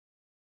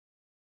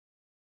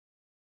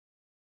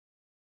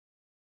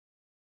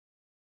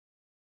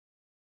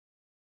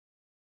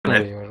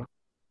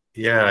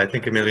Yeah, I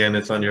think Emilian,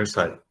 it's on your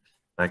side.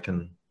 I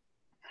can.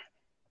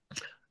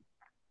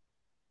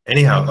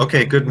 Anyhow,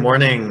 okay, good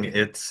morning.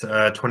 It's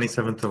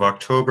 27th of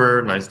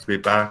October. Nice to be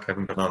back. I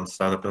haven't been on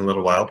stand-up in a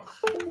little while.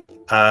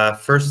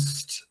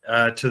 First,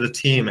 to the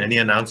team, any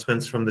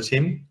announcements from the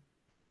team?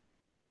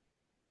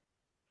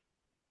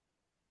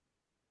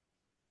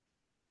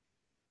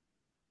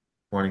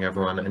 Morning,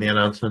 everyone. Any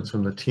announcements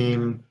from the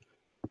team?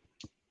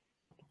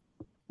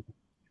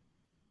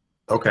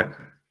 Okay.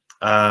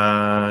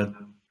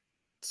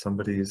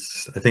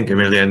 Somebody's, I think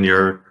Emilian,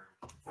 I'm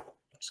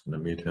just going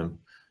to mute him.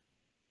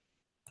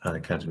 I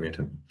can't mute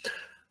him.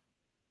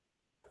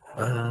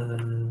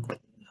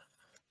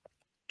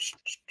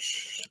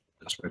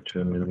 Just back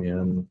to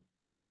Emilian.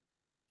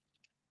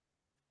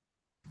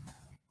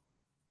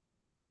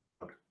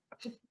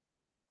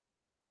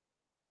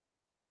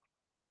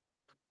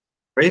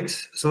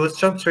 Great. So let's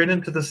jump straight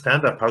into the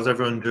stand-up. How's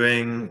everyone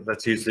doing?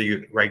 Let's use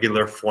the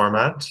regular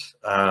format.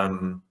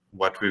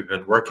 What we've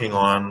been working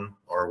on,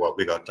 or what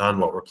we got done,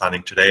 what we're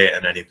planning today,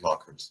 and any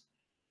blockers.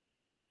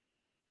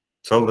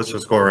 So let's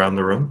just go around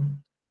the room.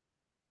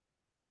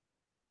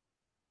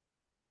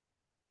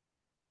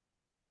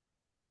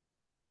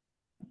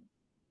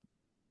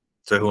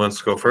 So who wants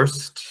to go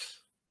first?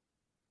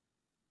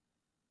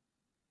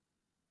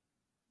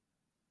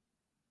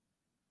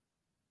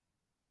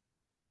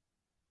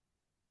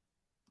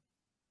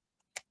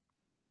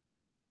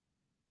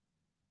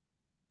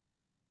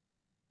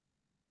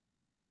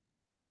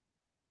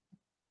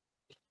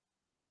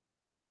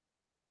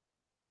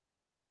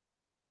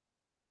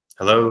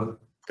 Hello,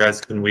 guys,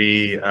 can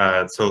we,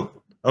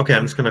 okay,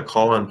 I'm just gonna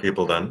call on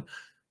people then.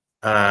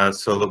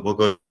 So we'll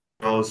go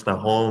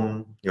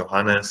Nahom,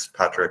 Johannes,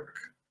 Patrick.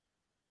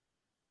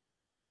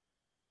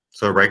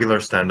 So regular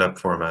stand-up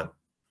format.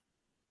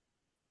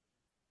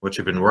 What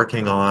you've been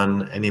working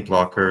on, any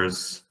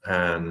blockers,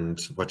 and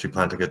what you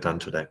plan to get done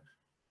today.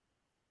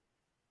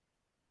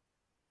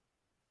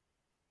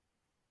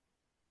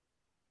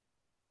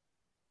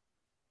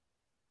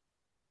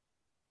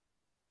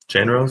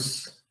 Jane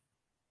Rose?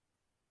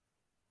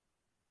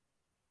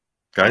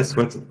 Guys,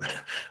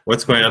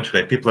 what's going on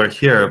today? People are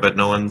here, but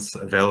no one's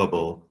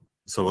available.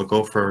 So we'll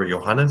go for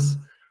Johannes.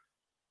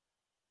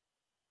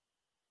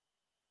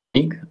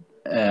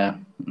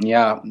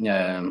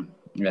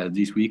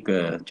 This week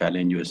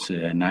challenge was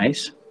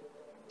nice,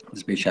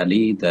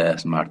 especially the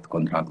smart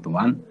contract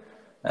one.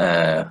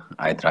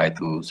 I tried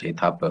to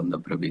set up on the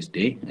previous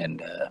day,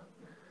 and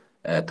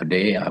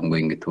today I'm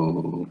going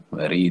to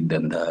read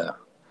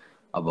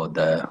about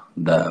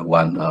the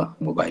one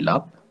mobile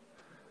app.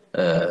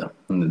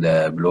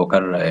 The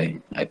blocker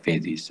I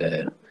face is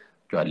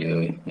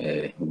actually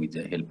with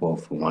the help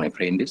of my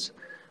friends.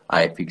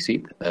 I fix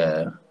it.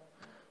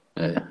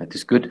 It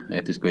is good.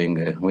 It is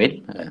going well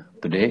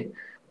today.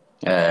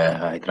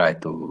 I try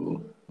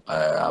to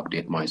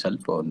update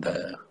myself on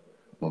the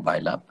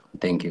mobile app.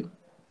 Thank you.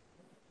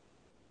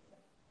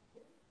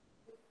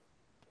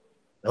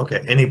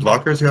 Okay. Any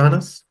blockers,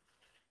 Johannes?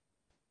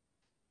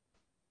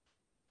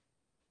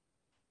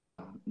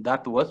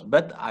 That was,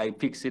 but I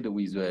fixed it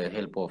with the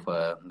help of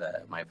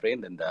my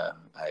friend, and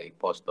I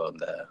post on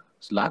the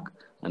Slack,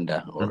 and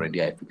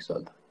already I fixed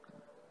all that.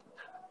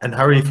 And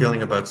how are you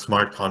feeling about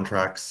smart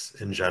contracts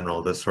in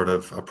general? This sort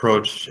of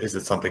approach, is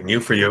it something new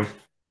for you?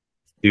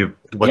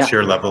 What's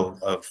your level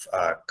of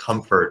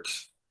comfort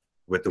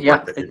with the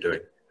work that you're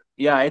doing?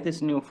 Yeah, it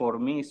is new for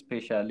me,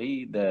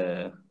 especially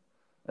the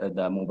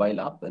mobile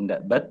app, and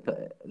but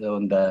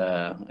on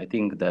the I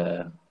think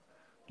the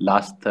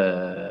last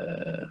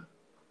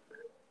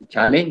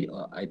challenge,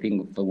 I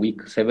think for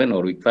week 7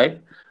 or week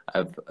 5, I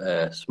have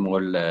a small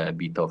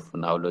bit of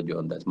knowledge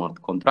on the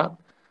smart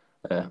contract.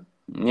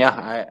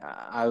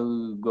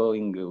 I'm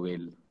going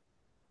well.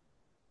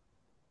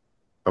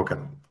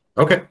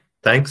 Okay.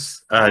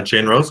 Thanks.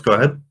 Jane Rose, go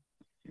ahead.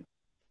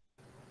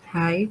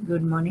 Hi,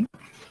 good morning.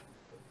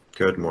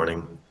 Good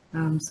morning.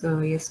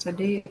 So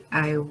yesterday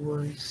I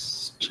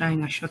was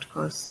trying a short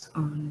course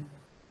on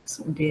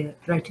the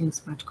writing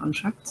smart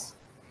contracts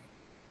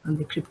on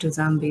the Crypto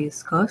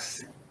Zombies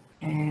course,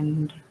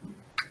 and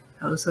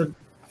I also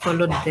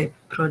followed the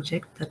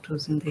project that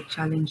was in the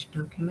challenge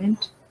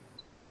document.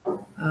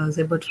 I was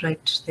able to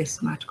write the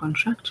smart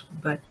contract,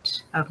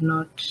 but I've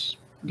not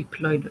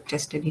deployed or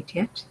tested it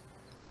yet.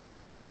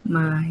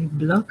 My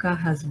blocker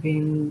has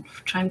been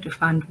trying to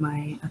fund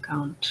my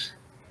account,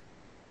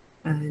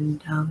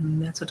 and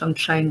that's what I'm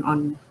trying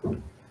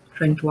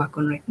to work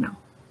on right now.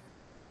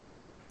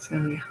 So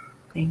yeah,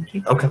 thank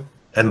you. Okay.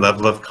 And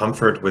level of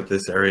comfort with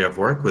this area of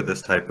work, with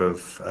this type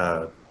of,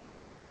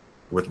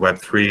 with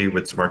Web3,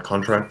 with smart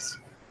contracts?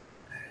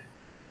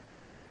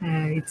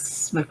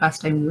 It's my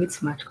first time with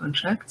smart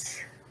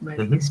contracts, but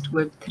at least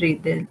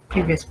Web3, the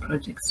previous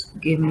projects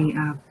gave me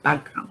a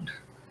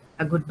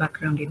good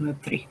background in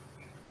Web3.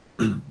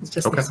 It's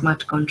just the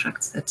smart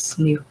contracts that's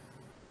new.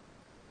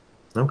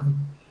 Okay.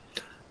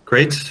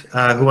 Great.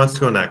 Who wants to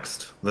go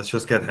next? Let's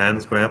just get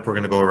hands going up. We're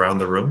going to go around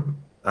the room.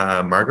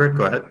 Margaret,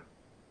 go ahead.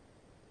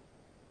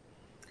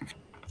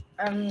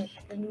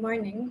 Good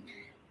morning.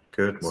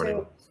 Good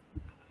morning.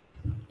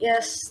 So,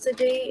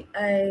 yesterday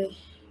I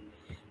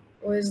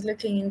was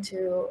looking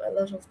into a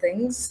lot of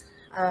things.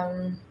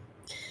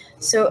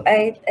 So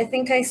I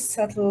think I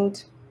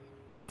settled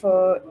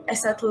to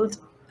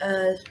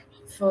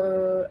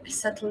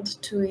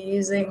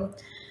using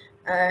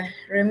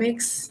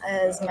Remix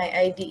as my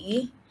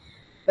IDE,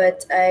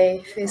 but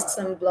I faced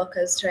some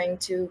blockers trying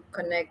to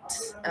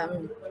connect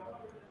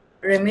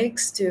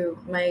Remix to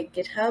my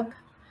GitHub,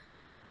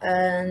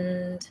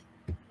 and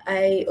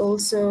I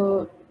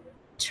also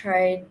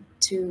tried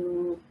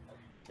to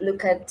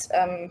look at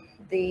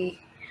the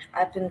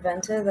app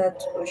inventor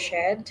that was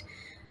shared.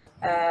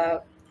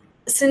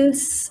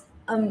 Since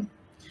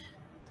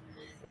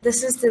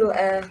this is still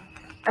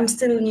I'm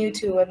still new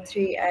to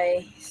Web3,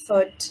 I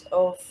thought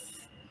of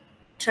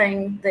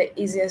trying the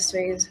easiest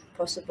ways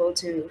possible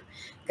to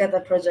get the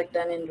project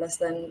done in less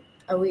than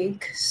a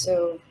week.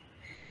 So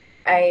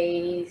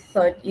I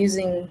thought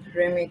using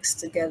Remix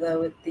together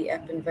with the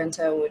app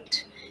inventor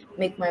would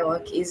make my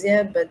work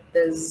easier, but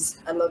there's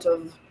a lot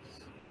of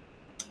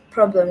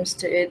problems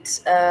to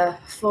it.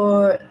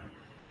 For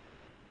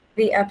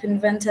the app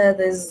inventor,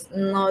 there's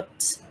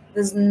not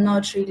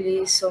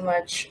really so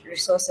much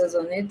resources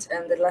on it,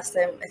 and the last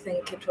time I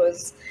think it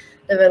was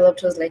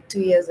developed was like 2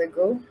 years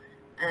ago,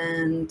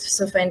 and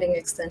so finding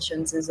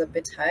extensions is a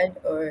bit hard,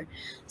 or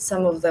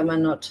some of them are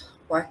not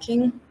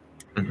working.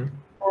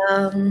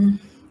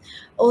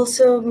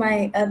 Also,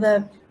 my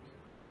other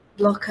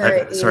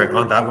blocker Sorry, is,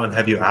 on that one,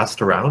 have you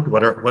asked around?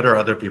 What are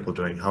other people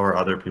doing? How are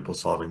other people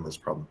solving this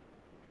problem?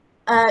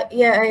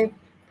 yeah,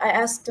 I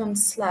asked on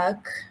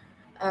Slack,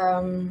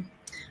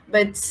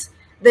 but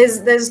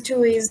there's two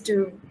ways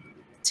to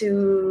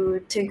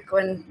take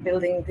when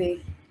building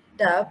the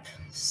app.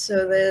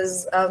 So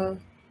there's a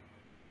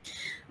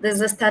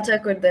starter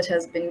code that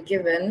has been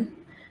given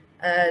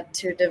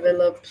to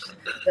develop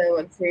the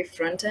Web3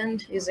 front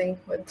end using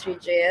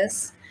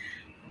Web3.js,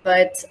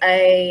 but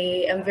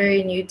I am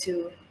very new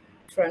to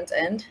front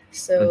end,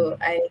 so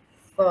I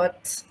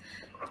thought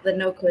the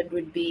no code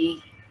would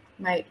be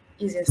my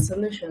easiest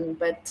solution,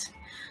 but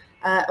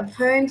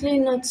apparently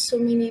not so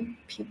many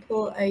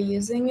people are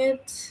using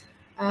it.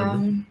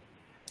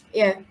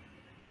 Yeah.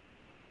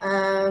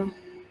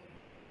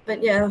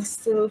 But yeah,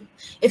 still,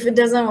 if it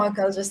doesn't work,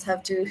 I'll just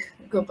have to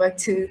go back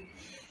to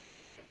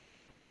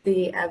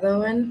the other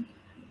one,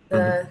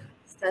 the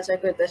starter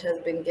code that has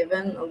been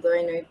given, although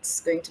I know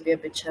it's going to be a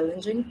bit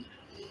challenging.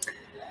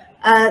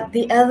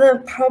 The other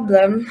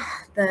problem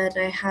that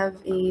I have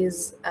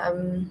is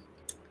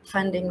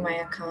funding my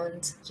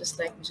account, just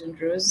like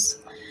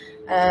Jinru's.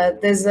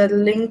 There's a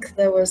link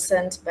that was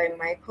sent by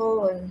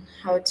Michael on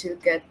how to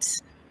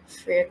get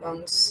free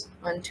accounts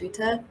on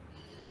Twitter,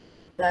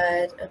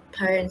 but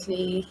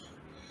apparently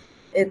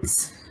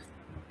it's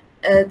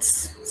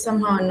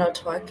somehow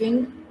not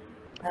working.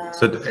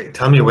 So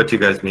tell me what you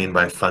guys mean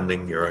by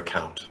funding your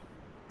account.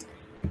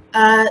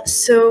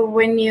 So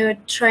when you're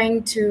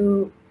trying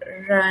to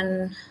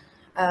run,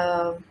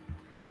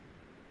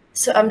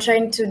 so I'm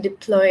trying to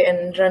deploy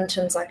and run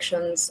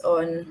transactions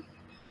on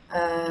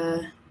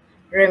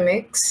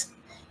Remix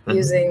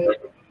using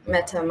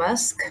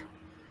MetaMask,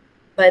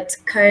 but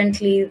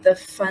currently the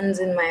funds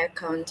in my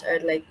account are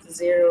like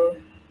 0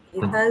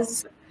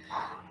 ethers.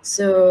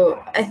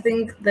 So I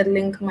think the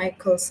link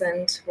Michael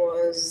sent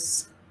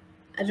was,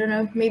 I don't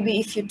know, maybe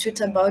if you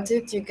tweet about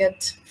it, you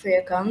get free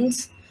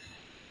accounts.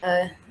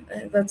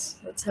 That's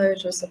how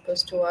it was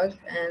supposed to work,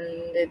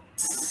 and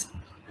it's,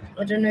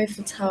 I don't know if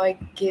it's how I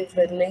gave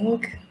the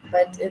link,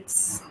 but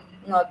it's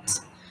not.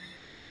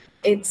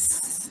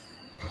 It's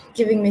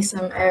giving me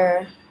some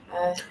error.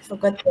 I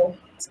forgot the.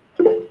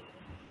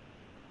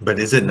 But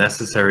is it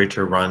necessary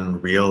to run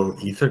real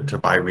Ether, to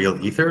buy real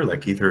Ether?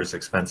 Like Ether is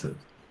expensive.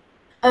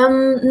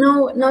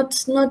 No,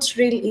 not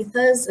real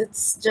ethers.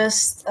 It's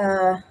just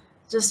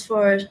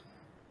for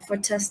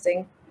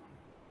testing.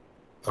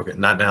 Okay,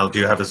 now do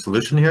you have a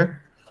solution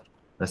here?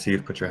 I see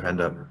you've put your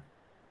hand up.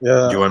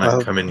 Yeah. Do you want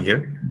to come in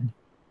here?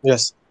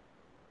 Yes.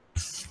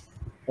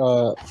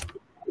 I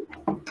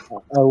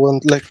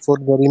want, like, for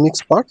the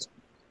remix part,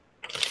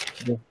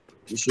 you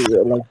should,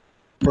 like,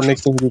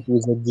 connecting it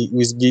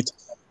with Git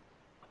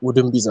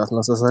wouldn't be that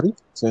necessary,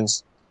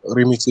 since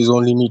remix is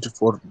only needed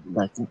for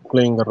like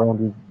playing around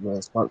with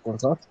the smart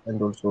contract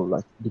and also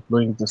like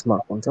deploying the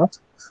smart contract.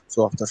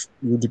 So after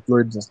you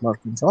deploy the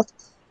smart contract,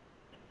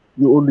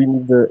 you only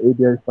need the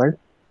API file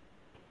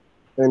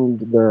and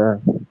the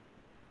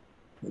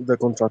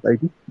contract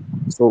ID.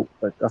 So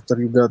like after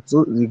you got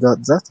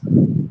that,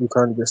 you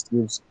can just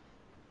use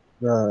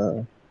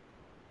the.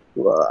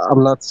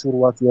 I'm not sure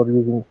what you're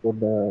using for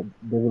the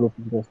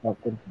developing the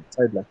smart contract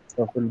side, like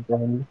Shuffle,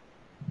 Brownie,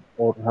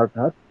 or Hard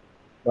Hat,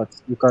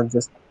 but you can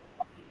just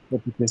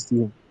copy paste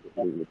it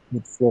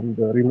from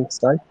the remix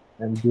side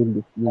and build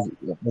it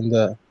on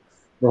the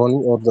Brownie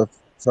or the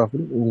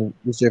Shuffle,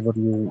 whichever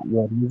you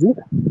are using.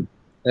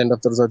 And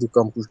after that, you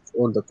can push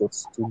all the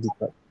codes to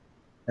GitHub.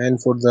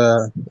 And for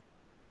the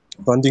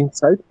funding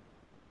side,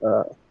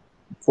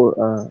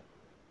 for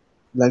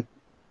like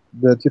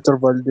the Twitter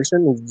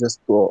validation is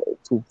just for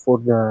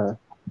the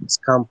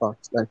scam part,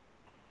 like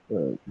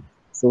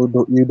so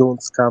you don't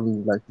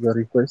scam like the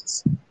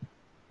requests.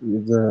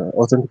 The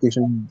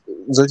authentication,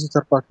 the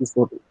Twitter part is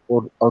for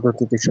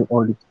authentication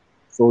only.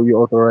 So you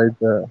authorize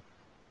the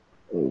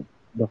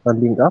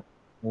funding up,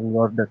 and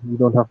you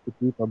don't have to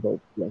tweet about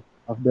it. Like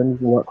I've done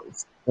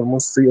it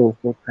almost 3 or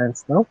 4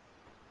 times now,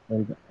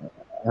 and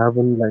I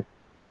haven't like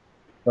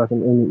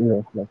gotten any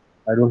emails. Like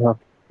I don't have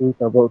to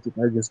tweet about it.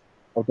 I just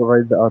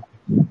authorize the app.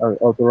 I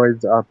authorize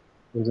the app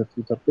in the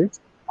Twitter page,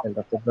 and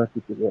after that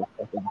it will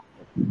work.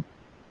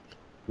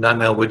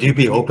 Now, would you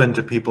be open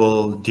to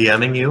people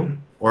DMing you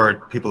or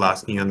people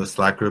asking you in the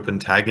Slack group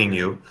and tagging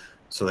you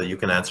so that you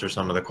can answer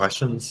some of the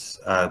questions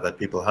that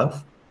people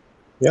have?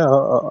 Yeah,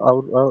 I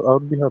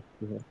would be happy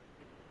to help.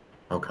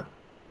 Okay.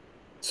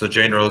 So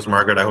Jane, Rose,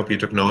 Margaret, I hope you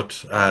took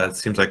note. It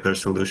seems like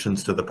there's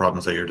solutions to the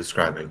problems that you're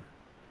describing.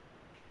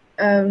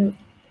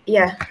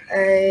 Yeah,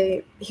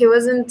 he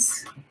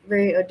wasn't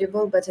very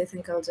audible, but I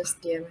think I'll just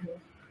DM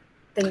him.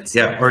 Thanks.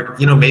 Yeah, or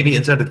maybe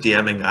instead of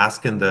DMing,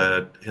 ask in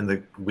the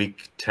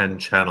week 10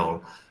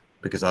 channel,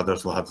 because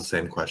others will have the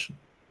same question.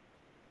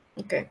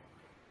 Okay.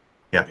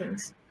 Yeah.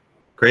 Thanks.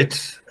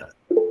 Great.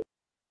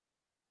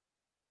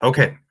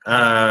 Okay.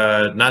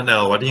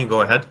 Natnel, why don't you go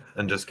ahead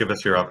and just give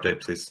us your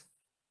update, please?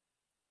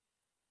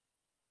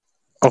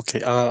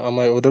 Okay. Am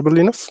I audible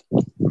enough?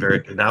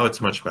 Now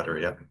it's much better.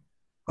 Yeah.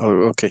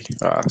 Oh, okay.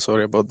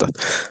 Sorry about that.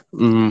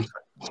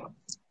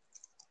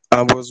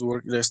 I was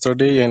working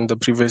yesterday and the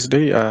previous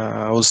day.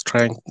 I was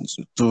trying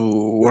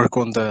to work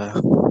on the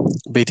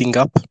baiting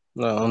app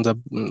on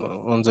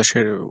the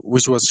share,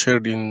 which was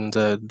shared in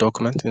the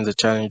document, in the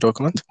challenge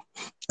document,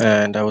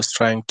 and I was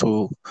trying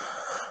to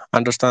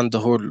understand the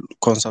whole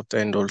concept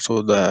and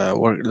also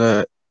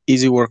the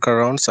easy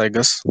workarounds, I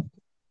guess.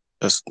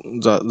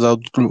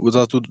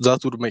 That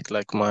would make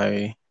like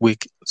my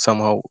week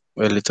somehow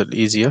a little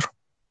easier,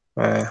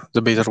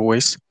 the better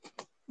ways.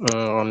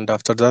 And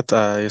after that,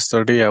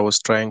 yesterday I was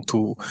trying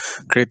to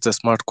create the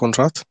smart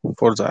contract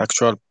for the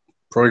actual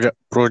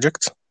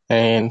project,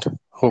 and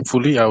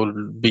hopefully I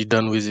will be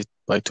done with it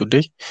by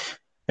today,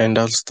 and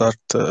I'll start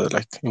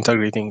like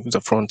integrating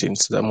the front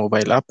ends, the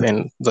mobile app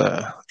and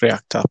the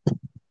React app.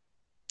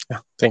 Yeah,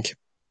 thank you.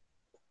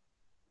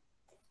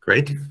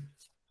 Great.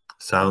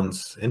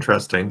 Sounds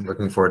interesting.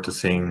 Looking forward to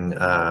seeing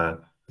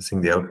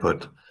the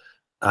output.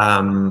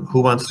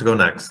 Who wants to go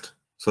next?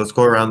 So let's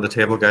go around the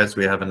table, guys.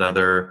 We have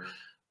another.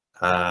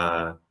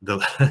 The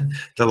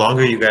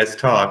longer you guys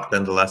talk,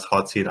 then the less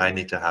hot seat I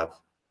need to have,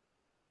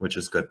 which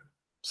is good.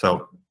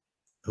 So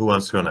who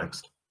wants to go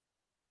next?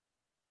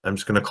 I'm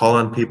just going to call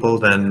on people,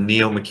 then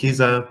Neo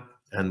Makiza,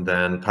 and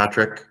then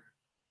Patrick.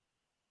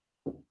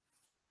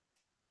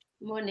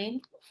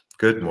 Morning.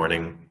 Good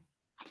morning.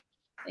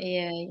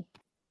 Yeah,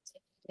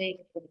 today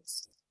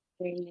was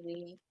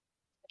really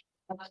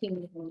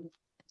talking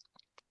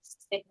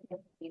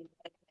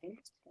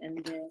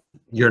and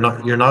You're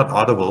not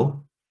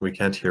audible. We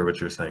can't hear what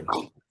you're saying.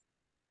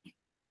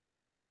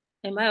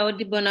 am I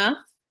audible now?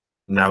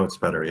 Now it's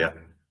better, yeah.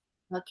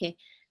 Okay.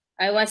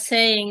 I was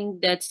saying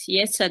that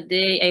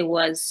yesterday I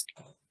was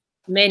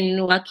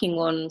mainly working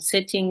on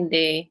setting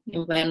the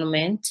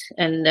environment,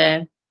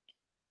 and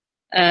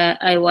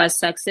I was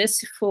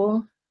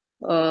successful,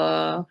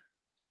 and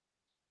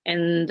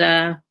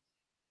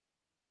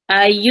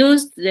I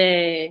used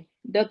the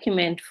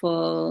document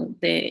for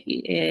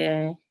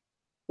the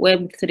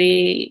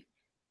Web3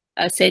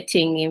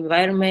 setting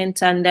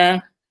environment,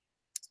 and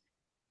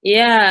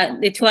yeah,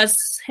 it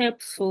was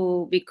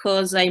helpful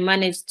because I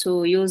managed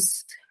to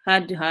use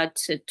Hard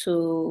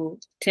to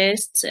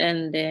test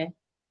and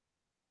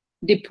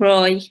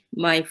deploy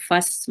my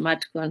first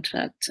smart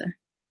contract.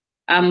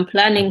 I'm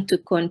planning to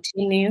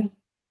continue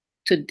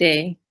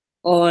today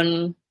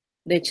on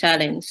the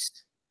challenge.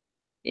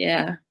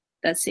 Yeah,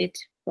 that's it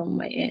from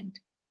my end.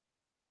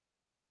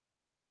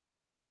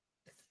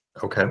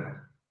 Okay.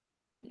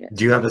 Yes.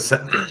 Do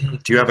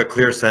you have a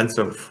clear sense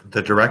of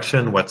the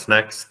direction? What's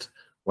next?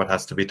 What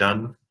has to be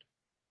done?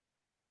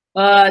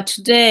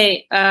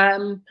 Today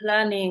I'm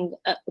planning.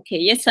 Okay,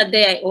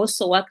 yesterday I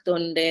also worked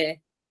on the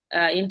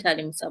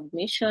interim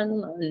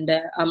submission, and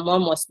I'm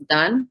almost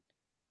done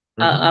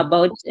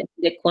about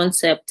the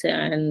concept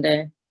and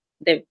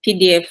the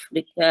PDF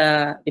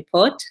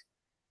report.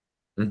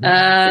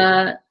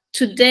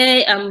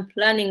 Today I'm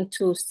planning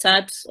to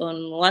start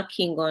on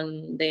working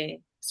on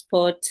the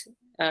sport.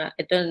 I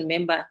don't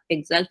remember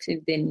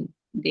exactly the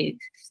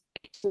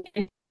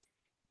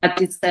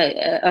but it's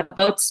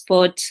about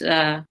sport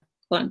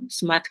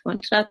smart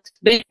contract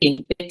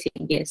betting,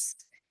 yes.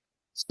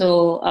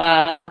 So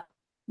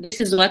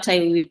this is what I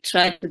will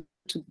try to do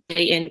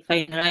today and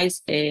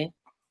finalize the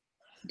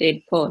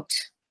report.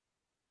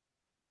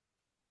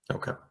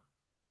 Okay.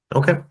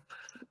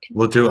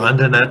 We'll do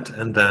Andanet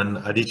and then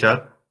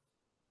Aditya.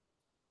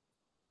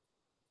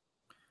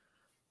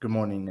 Good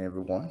morning,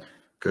 everyone.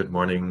 Good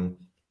morning.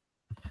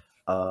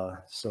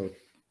 So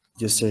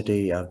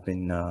yesterday I've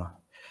been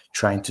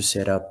trying to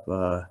set up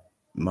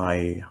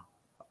my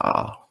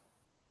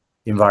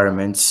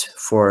environments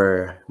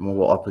for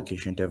mobile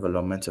application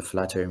development, a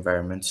Flutter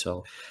environment.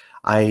 So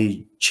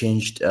I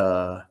changed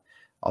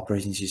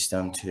operating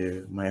system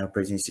to my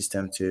operating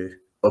system to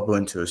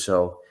Ubuntu.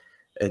 So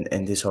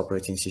in this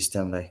operating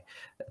system, like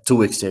 2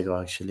 weeks ago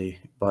actually,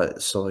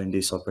 but so in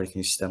this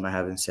operating system I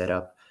haven't set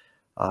up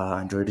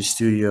Android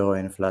Studio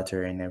and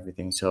Flutter and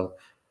everything. So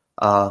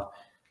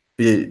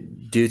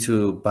due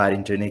to bad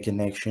internet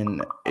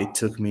connection, it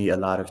took me a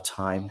lot of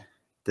time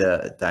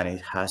than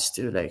it has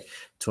to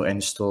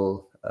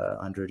install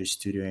Android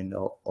Studio and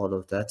all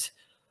of that.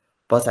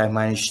 But I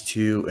managed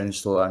to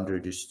install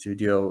Android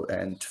Studio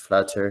and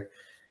Flutter,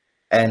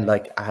 and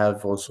like I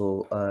have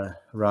also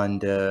run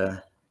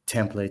the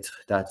template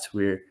that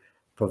we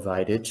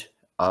provided,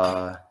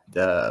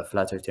 the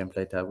Flutter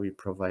template that we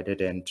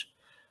provided, and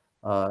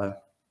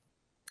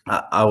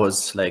I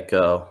was like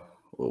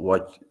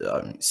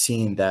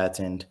seeing that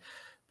and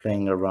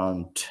playing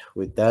around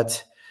with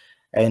that.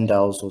 And I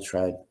also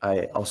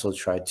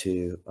tried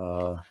to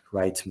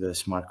write the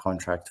smart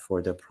contract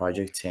for the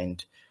project,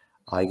 and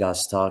I got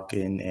stuck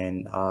in,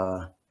 and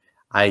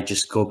I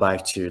just go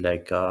back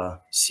to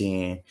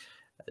seeing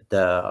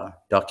the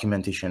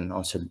documentation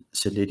on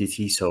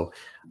Solidity. So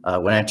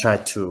when I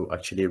tried to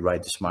actually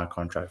write the smart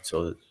contract,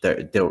 so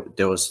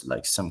there was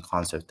like some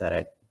concept that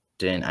I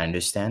didn't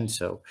understand.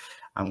 So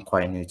I'm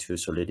quite new to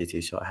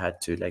Solidity, so I had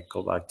to like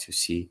go back to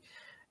see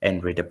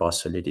and read about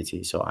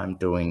Solidity. So I'm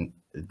doing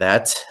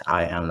that.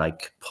 I am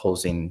like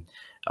pausing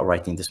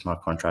writing the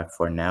smart contract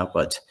for now,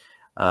 but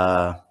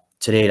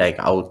today like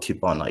I will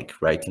keep on like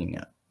writing.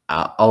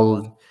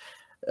 I'll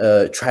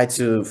try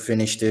to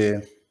finish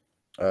the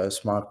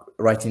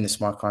writing the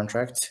smart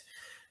contract.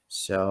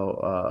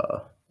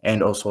 So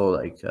and also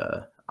like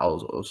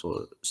I'll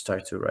also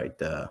start to write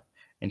the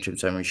interim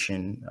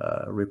submission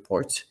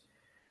report.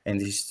 And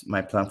this is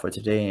my plan for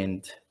today,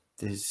 and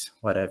this is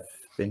what I've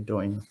been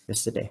doing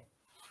yesterday.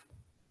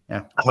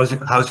 Yeah.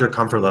 How's your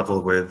comfort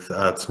level with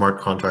smart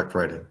contract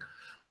writing?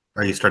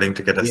 Are you starting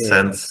to get a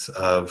sense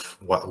of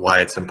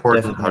why it's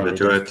important, how to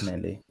do it?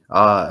 Definitely.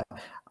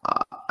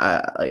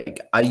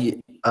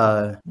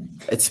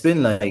 It's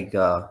been like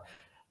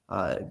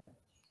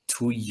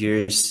 2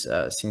 years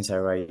since I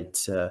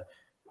write.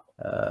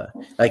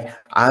 Like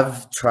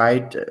I've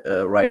tried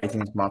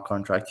writing smart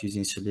contract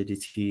using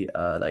Solidity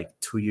like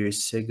 2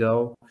 years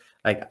ago,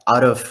 like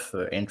out of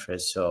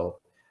interest. So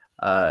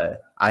I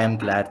am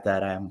glad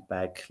that I'm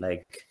back,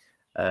 like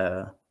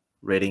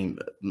reading.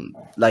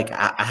 Like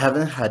I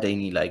haven't had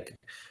any like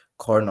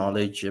core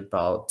knowledge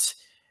about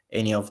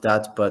any of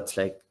that, but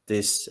like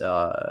this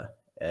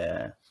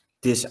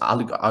this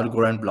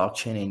algorand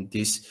blockchain and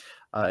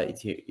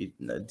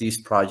this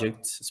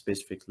project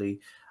specifically,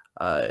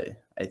 I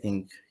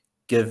think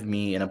give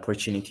me an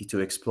opportunity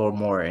to explore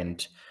more,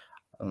 and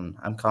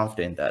I'm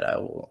confident that I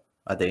will,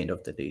 at the end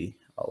of the day,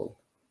 I'll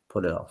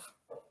pull it off.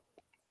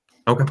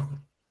 Okay,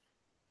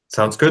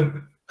 sounds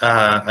good.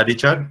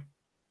 Adichad?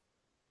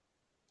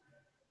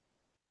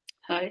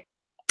 Hi.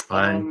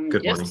 Hi,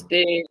 good morning.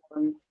 Yesterday,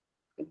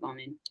 good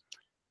morning.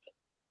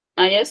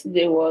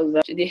 Yesterday was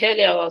the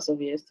early hours of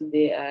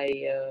yesterday.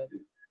 I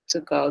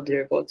took out the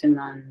reporting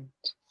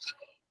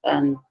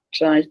and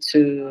tried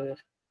to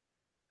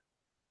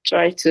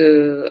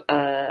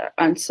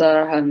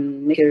answer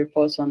and make a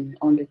report on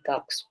the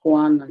task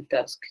 1 and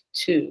task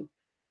 2.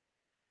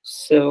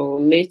 So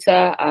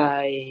later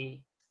I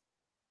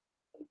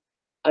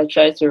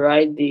tried to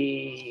write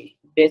the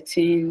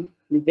betting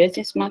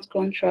smart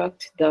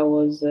contract that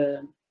was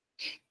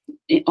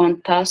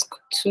on task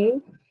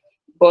 2,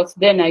 but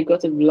then I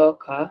got a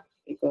blocker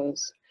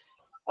because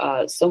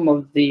some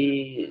of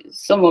the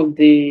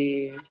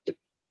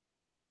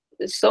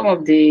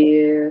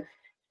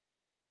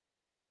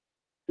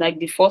like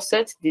the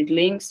faucet, the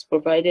links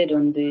provided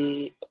on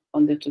the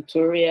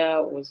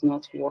tutorial was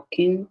not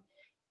working,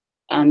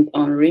 and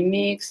on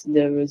Remix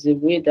there was a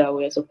way that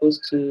we are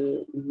supposed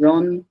to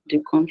run the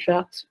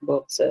contract,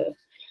 but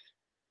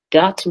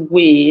that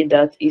way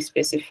that is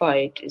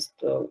specified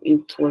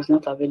it was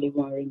not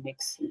available on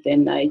Remix.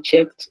 Then I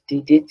checked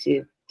the date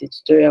the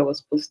tutorial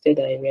was posted.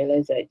 I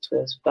realized that it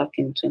was back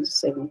in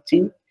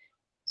 2017,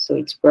 so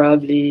it's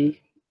probably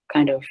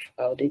kind of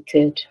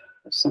outdated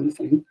or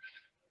something.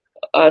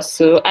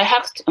 So I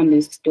asked on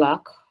the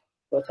Slack,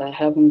 but I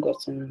haven't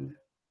gotten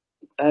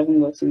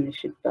the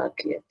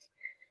feedback yet.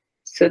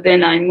 So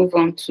then I move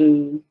on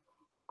to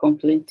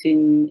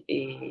completing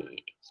a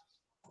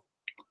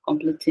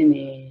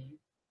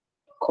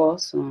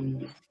course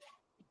on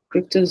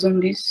crypto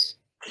zombies.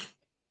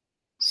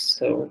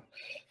 So,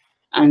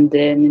 and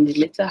then in the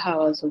later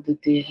hours of the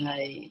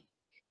day,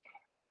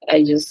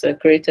 I just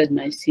created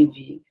my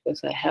CV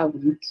because I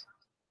haven't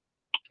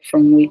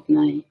from week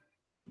 9.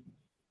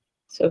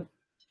 So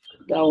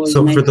that was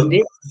my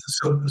today.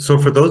 So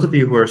for those of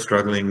you who are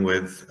struggling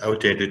with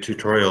outdated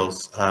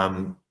tutorials,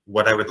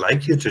 what I would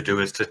like you to do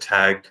is to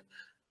tag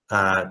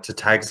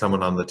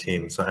someone on the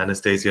team. So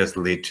Anastasia is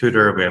the lead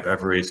tutor. We have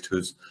Everest,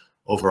 who's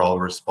overall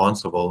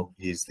responsible.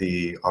 He's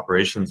the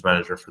operations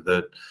manager for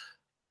the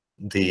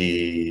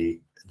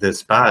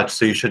this batch.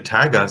 So you should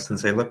tag us and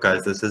say, look,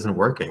 guys, this isn't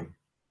working,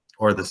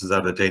 or this is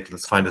out of date.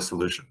 Let's find a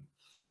solution.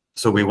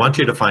 So we want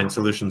you to find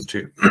solutions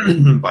too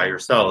by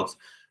yourselves,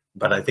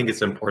 but I think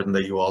it's important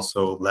that you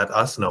also let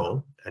us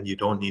know, and you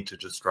don't need to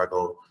just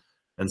struggle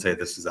and say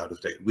this is out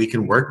of date. We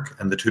can work,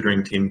 and the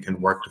tutoring team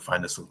can work to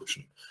find a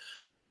solution.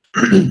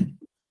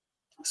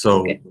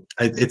 So Okay.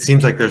 it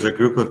seems like there's a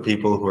group of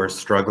people who are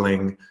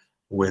struggling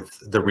with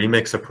the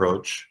remix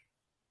approach.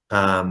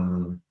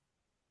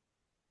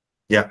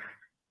 Yeah.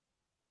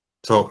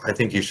 So I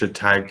think you should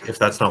tag, if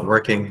that's not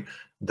working,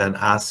 then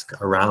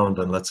ask around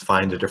and let's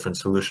find a different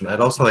solution. I'd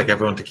also like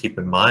everyone to keep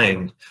in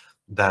mind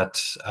that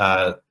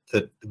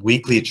the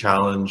weekly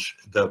challenge,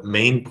 the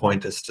main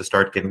point is to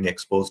start getting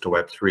exposed to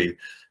Web3,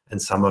 and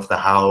some of the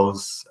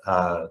hows,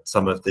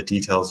 some of the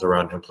details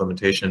around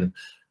implementation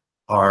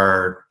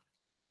are,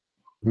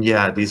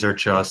 yeah, these are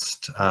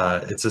just,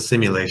 it's a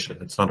simulation.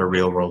 It's not a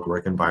real world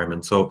work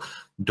environment. So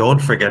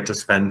don't forget to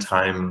spend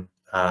time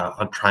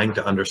on trying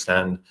to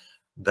understand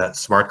that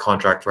smart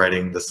contract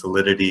writing, the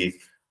solidity,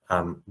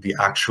 the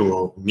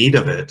actual meat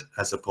of it,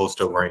 as opposed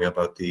to worrying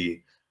about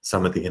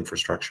some of the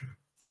infrastructure.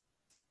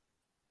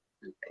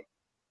 Okay.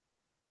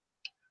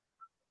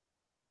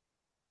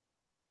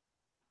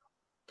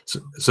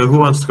 So who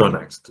wants to go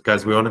next?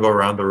 Guys, we want to go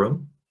around the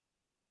room.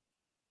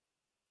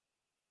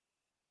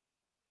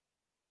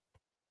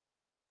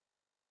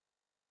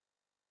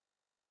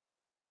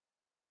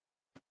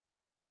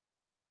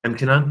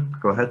 Imtinan,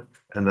 go ahead.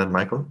 And then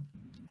Michael.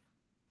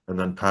 And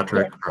then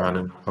Patrick,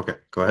 Brandon. Okay,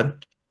 go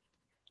ahead.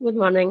 Good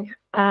morning.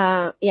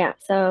 Yeah,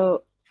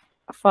 so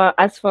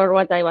as for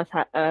what I was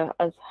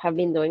have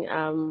been doing,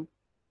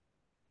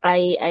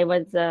 I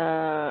was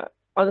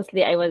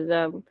honestly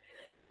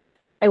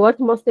I worked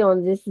mostly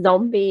on this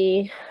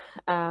zombie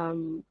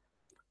game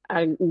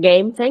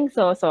thing.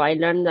 So I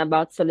learned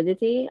about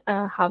Solidity,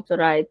 how to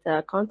write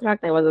a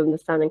contract. I was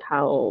understanding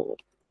how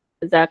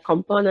the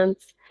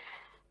components.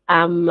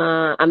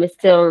 I'm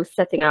still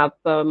setting up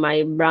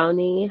my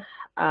Brownie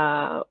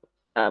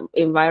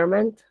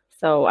environment.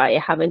 So I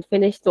haven't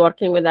finished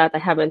working with that. I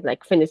haven't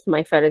finished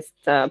my first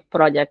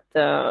project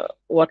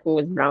working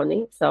with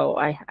Brownie. So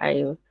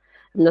I'm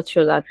not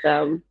sure that.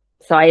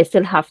 So I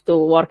still have to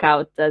work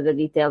out the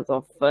details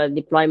of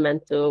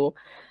deployment to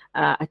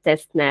a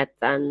test net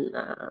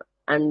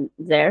and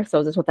there.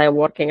 So that's what I'm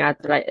working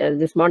at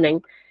this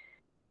morning.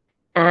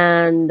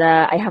 And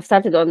I have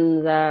started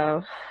on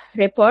the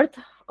report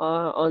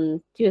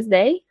on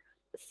Tuesday.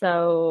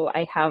 So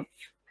I have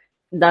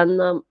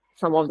done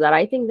some of the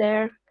writing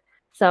there.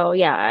 So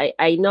yeah,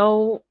 I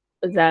know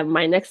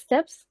my next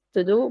steps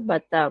to do,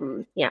 but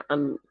yeah,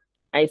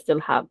 I still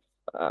have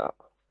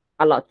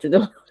a lot to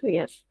do.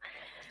 Yes.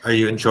 Are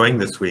you enjoying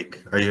this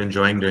week? Are you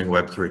enjoying doing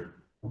Web3?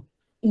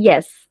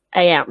 Yes,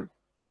 I am.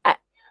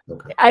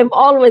 Okay. I'm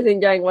always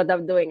enjoying what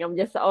I'm doing. I'm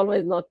just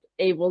always not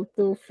able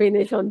to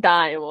finish on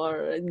time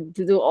or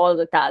to do all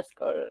the tasks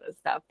or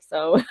stuff.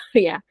 So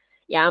yeah,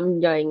 I'm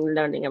enjoying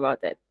learning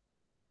about it.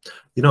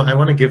 You know, I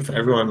want to give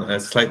everyone a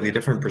slightly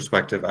different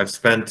perspective. I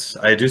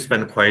do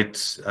spend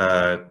quite,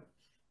 I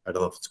don't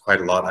know if it's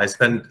quite a lot. I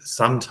spend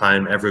some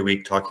time every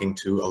week talking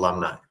to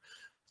alumni.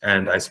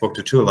 And I spoke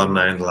to 2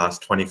 alumni in the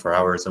last 24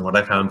 hours. And what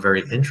I found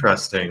very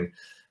interesting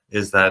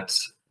is that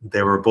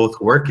they were both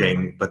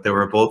working, but they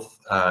were both,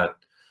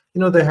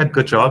 you know, they had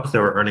good jobs, they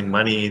were earning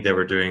money, they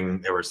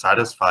were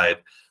satisfied,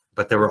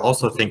 but they were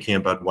also thinking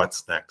about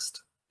what's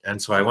next.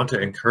 And so I want to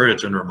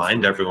encourage and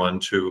remind everyone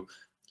to,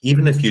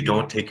 even if you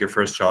don't take your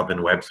first job in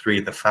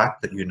Web3, the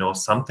fact that you know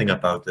something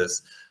about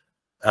this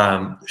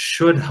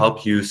should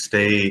help you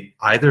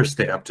either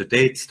stay up to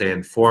date, stay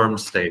informed,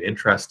 stay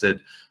interested,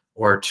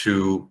 or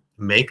to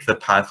make the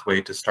pathway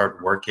to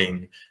start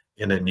working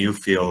in a new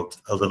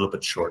field a little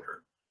bit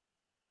shorter.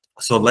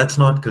 So let's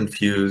not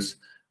confuse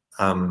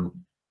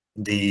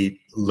the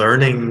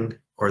learning,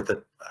 or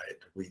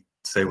we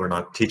say we're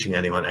not teaching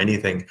anyone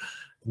anything,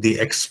 the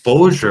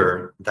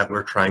exposure that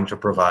we're trying to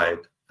provide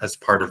as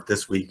part of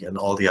this week and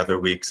all the other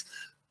weeks.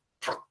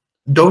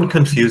 Don't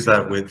confuse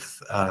that with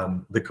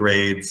the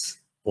grades,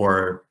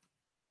 or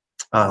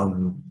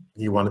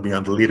you want to be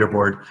on the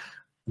leaderboard.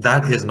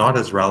 That is not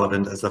as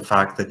relevant as the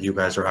fact that you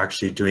guys are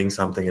actually doing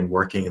something and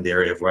working in the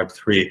area of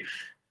Web3.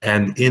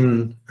 And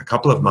in a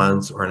couple of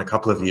months or in a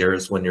couple of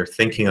years, when you're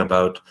thinking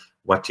about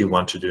what you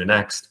want to do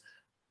next,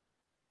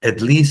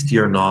 at least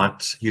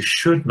you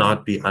should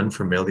not be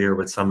unfamiliar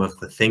with some of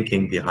the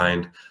thinking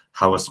behind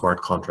how a smart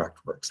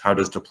contract works. How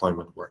does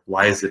deployment work?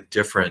 Why is it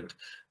different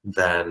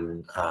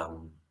than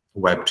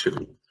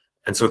Web2?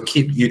 And so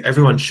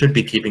everyone should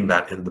be keeping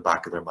that in the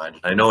back of their mind.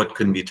 And I know it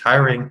can be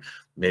tiring.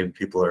 Maybe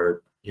people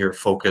you're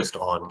focused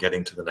on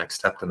getting to the next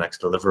step, the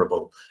next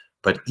deliverable.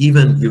 But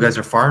even you guys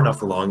are far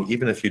enough along,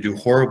 even if you do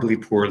horribly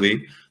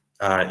poorly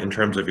in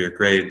terms of your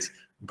grades,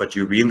 but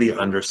you really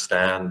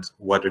understand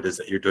what it is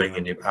that you're doing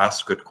and you've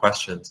asked good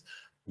questions,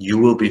 you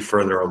will be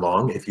further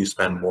along if you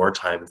spend more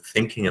time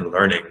thinking and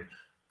learning,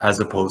 as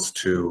opposed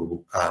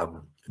to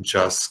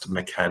just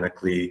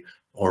mechanically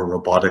or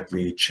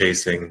robotically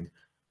chasing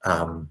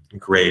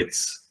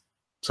grades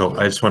So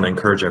I just want to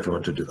encourage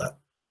everyone to do that.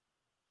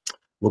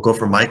 We'll go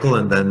for Michael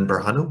and then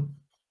Berhanu.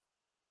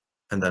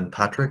 And then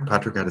Patrick.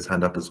 Patrick had his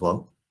hand up as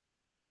well.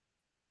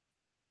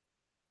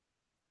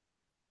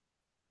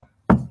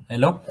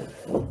 Hello.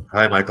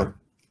 Hi, Michael.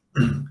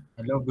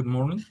 Hello, good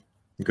morning.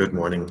 Good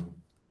morning.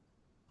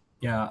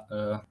 Yeah,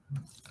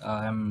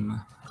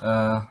 I'm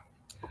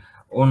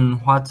on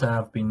what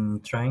I've been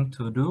trying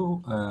to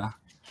do.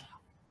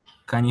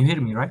 Can you hear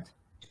me, right?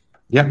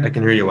 Yeah, I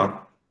can hear you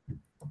well.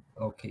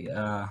 Okay.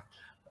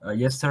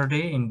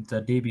 Yesterday and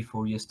the day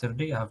before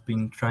yesterday, I've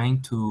been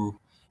trying to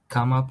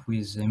come up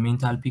with a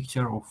mental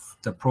picture of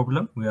the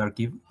problem we are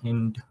given.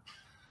 And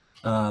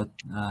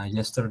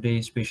yesterday,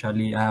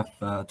 especially, I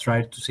have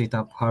tried to set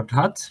up hard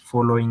hats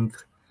following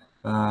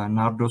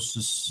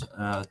Nardos's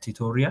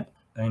tutorial.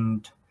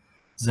 And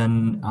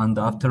then on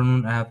the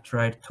afternoon, I have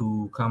tried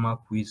to come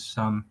up with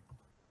some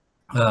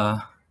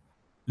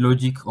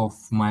logic of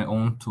my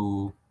own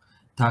to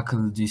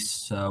tackle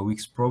this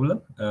week's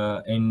problem.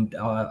 And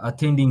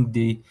attending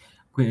the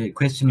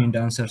question and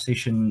answer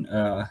session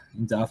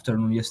in the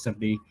afternoon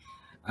yesterday,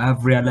 I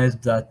have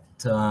realized that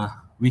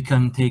we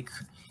can take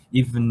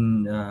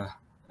even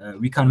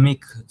we can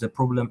make the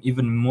problem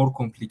even more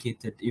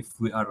complicated if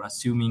we are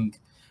assuming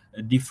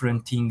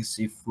different things,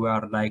 if we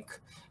are like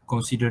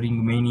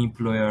considering many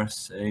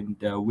employers, and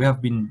we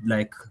have been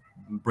like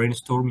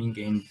brainstorming,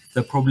 and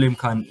the problem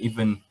can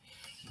even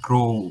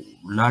grow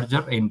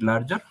larger and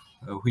larger,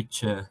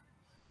 which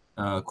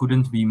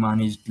couldn't be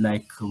managed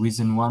like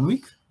within 1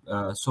 week.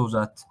 So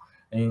that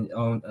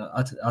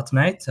at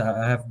night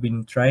I have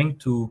been trying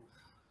to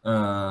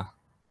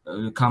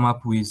come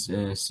up with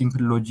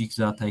simple logic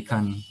that I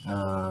can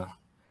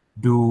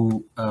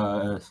do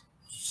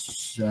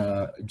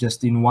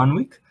just in 1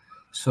 week.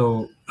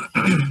 So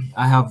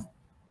I have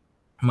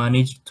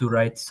managed to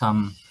write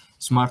some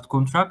smart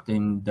contract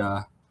and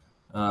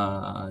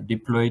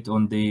deploy it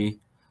on the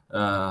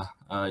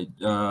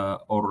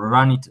or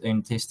run it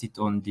and test it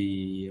on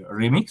the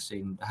Remix,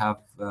 and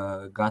have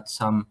got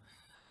some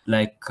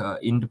like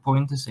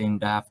endpoints,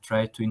 and I have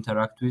tried to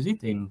interact with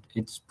it, and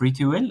it's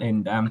pretty well.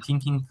 And I'm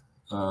thinking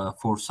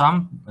for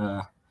some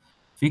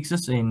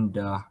fixes and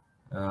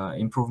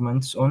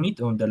improvements on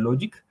it, on the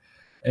logic.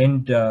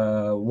 And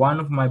one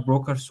of my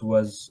brokers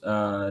was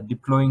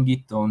deploying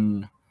it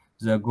on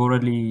the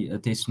Gorally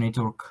test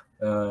network,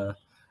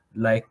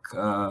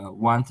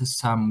 wanted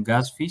some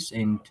gas fees,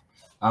 and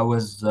I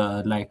was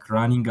like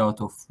running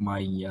out of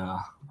my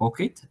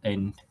pocket,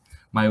 and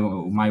my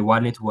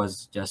wallet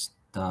was just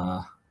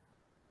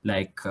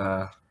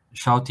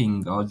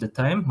shouting all the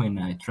time when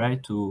I try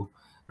to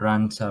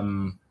run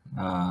some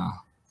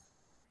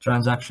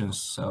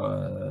transactions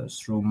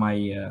through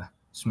my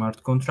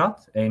smart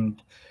contract.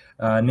 And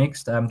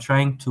next, I'm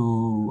trying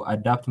to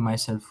adapt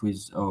myself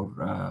with, or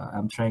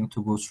I'm trying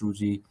to go through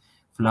the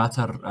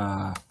Flutter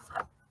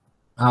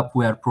app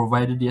we are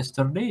provided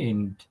yesterday.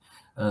 And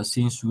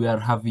since we are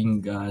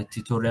having a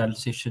tutorial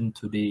session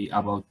today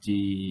about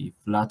the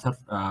Flutter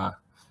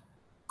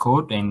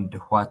code and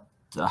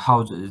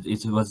how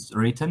it was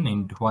written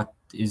and what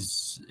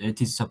it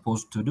is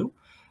supposed to do,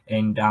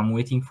 and I'm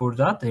waiting for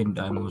that, and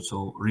I'm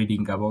also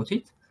reading about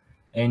it.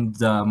 And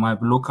my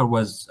blocker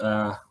was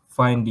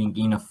finding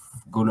enough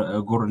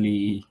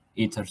Gorally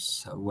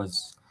ethers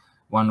was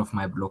one of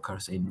my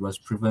blockers, and was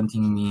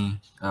preventing me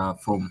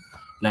from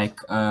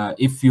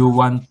if you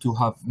want to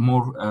have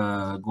more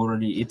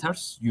Gorally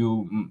ethers,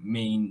 you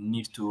may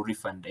need to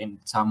refund, and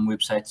some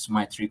websites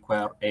might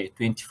require a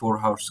 24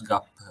 hours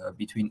gap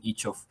between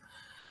each of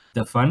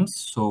the funds.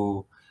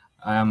 So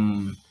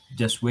I'm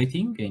just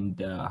waiting,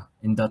 and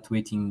in that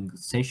waiting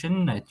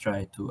session, I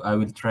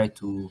will try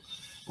to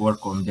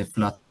work on the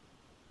flat.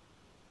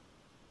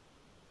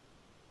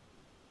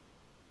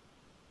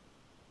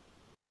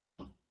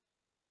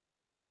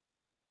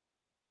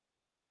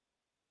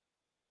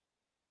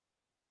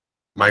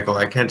 Michael,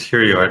 I can't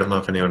hear you. I don't know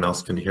if anyone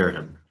else can hear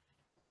him.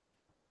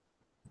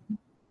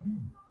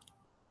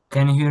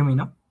 Can you hear me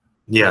now?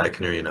 Yeah, I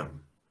can hear you now.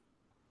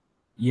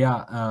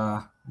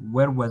 Yeah,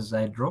 where was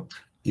I dropped?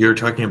 You're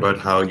talking about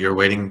how you're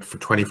waiting for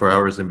 24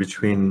 hours in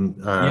between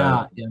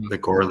the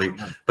Gorally.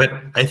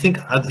 But I think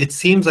it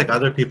seems like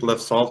other people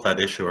have solved that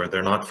issue, or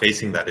they're not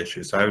facing that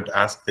issue. So I would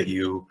ask that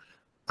you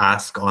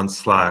ask on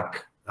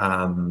Slack.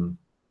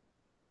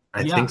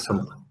 I think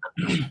some.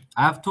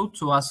 I have thought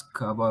to ask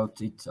about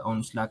it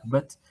on Slack,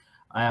 but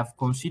I have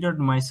considered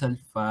myself.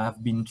 I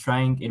have been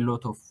trying a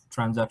lot of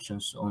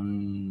transactions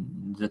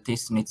on the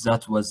testnet.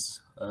 That was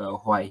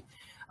why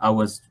I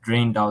was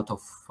drained out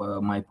of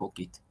my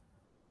pocket.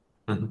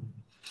 Mm-hmm.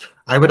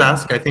 I would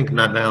ask, I think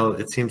Natnael,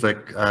 it seems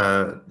like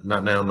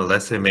Natnael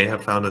Melesse may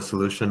have found a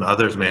solution.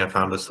 Others may have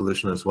found a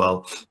solution as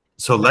well.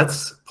 So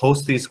let's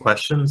post these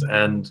questions.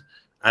 And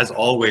as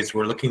always,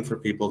 we're looking for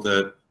people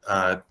to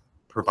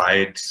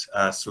provide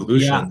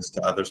solutions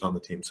to others on the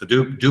team. So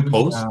do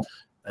post,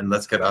 and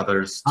let's get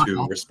others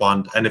to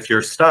respond. And if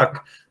you're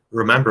stuck,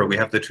 remember, we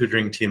have the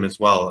tutoring team as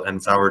well, and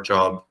it's our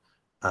job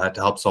to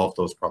help solve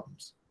those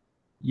problems.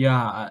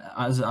 Yeah,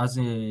 as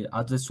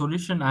a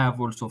solution, I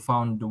have also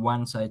found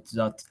one site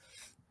that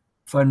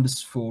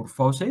funds for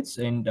faucets,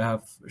 and I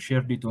have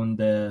shared it on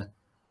the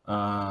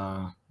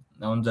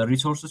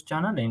resources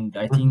channel, and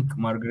I think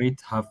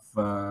Margaret have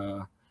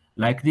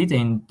liked it,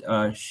 and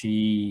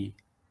she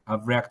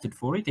have reacted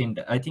for it, and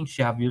I think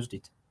she have used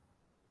it.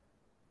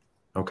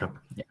 Okay.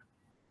 Yeah.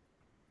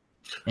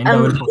 And I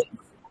will post.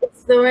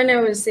 It's the one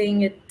I was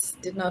saying it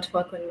did not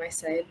work on my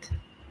side.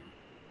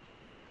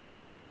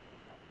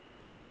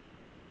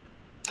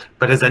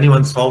 But has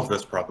anyone solved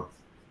this problem?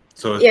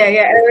 So Yeah,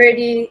 I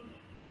already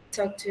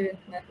talked to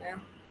Nat now,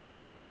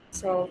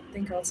 so I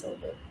think I'll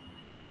solve it.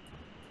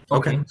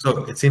 Okay,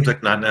 so it seems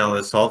like Natnael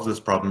has solved this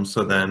problem.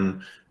 So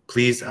then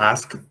please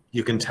ask,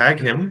 you can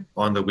tag him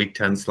on the Week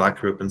 10 Slack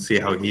group and see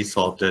how he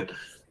solved it.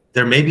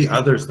 There may be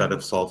others that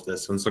have solved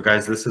this. And so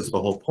guys, this is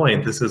the whole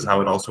point. This is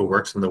how it also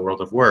works in the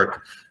world of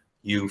work.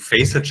 You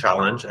face a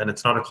challenge and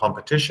it's not a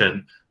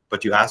competition,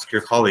 but you ask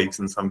your colleagues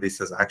and somebody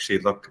says, actually,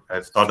 look,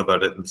 I've thought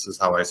about it and this is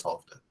how I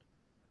solved it.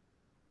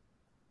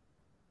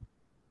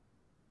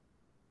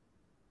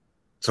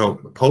 So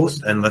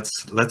post and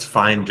let's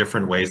find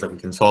different ways that we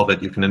can solve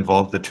it. You can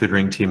involve the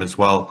tutoring team as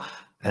well,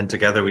 and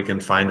together we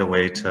can find a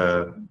way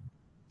to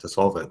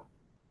solve it.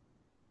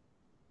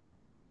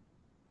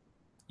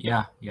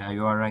 Yeah,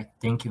 you are right.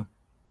 Thank you.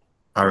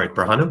 All right,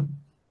 Brahanu.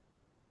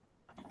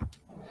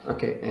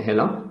 Okay,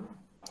 hello.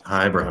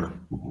 Hi, Brahanu.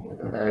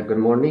 Good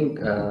morning.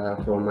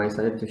 From my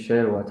side to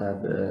share what I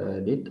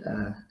did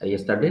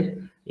yesterday.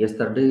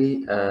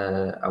 Yesterday,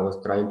 I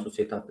was trying to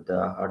set up the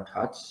hard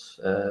hats.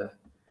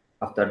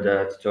 After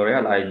the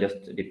tutorial, I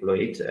just deployed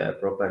it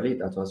properly.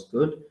 That was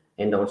good.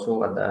 And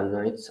also at the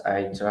nights,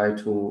 I try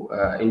to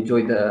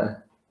enjoy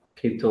the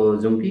crypto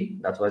zombie.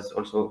 That was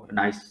also a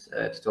nice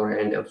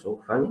tutorial and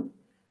also funny.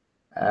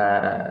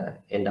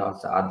 And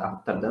also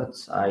after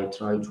that, I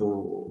try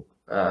to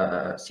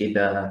see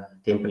the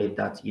template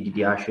that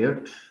EDDR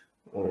shared,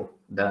 or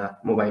the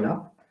mobile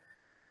app.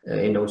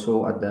 And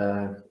also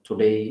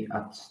today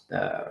at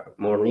the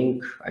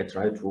morning, I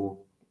try to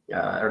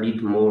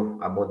read more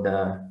about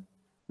the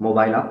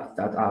mobile app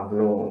that I have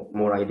no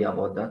more idea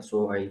about that.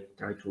 So I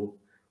try to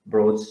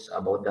browse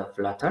about the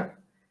Flutter.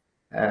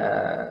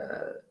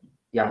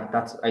 Yeah,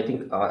 that's, I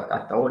think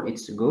at all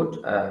it's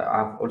good.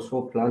 I've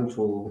also planned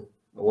to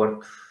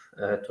work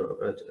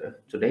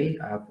today.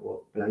 I have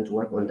planned to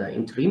work on the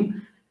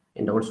interim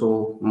and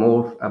also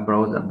more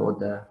browse about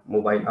the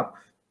mobile app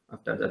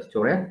after the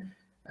tutorial.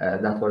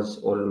 That was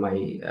all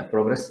my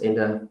progress.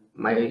 And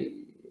my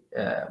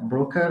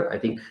broker, I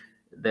think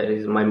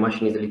my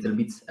machine is a little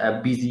bit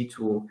busy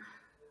to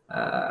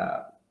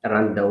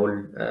run the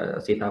whole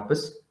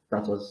setups.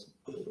 That was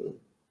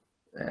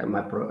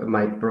my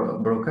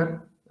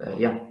broker.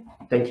 Yeah,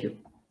 thank you.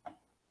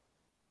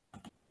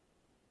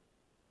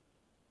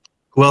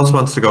 Who else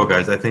wants to go,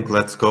 guys? I think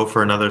let's go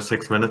for another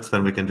 6 minutes,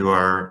 then we can do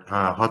our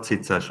hot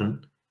seat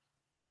session.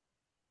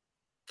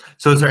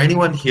 So is there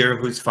anyone here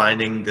who's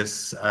finding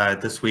this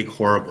this week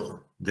horrible?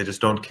 They just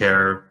don't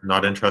care,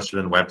 not interested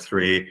in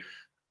Web3.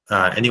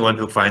 Anyone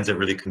who finds it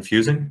really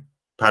confusing?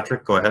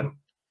 Patrick, go ahead.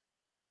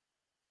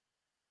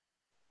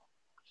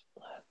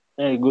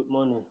 Hey, good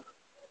morning.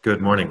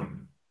 Good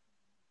morning.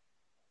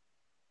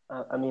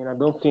 I mean, I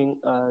don't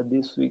think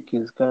this week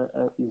is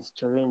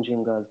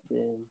challenging as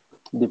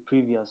the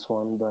previous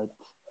one, but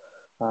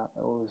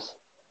I was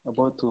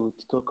about to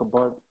talk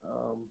about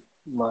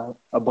my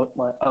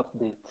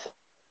update.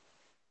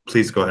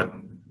 Please go ahead.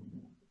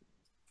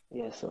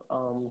 Yes.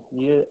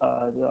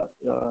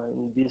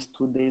 In these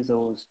 2 days, I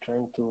was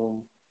trying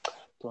to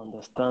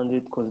understand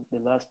it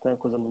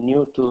because I'm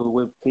new to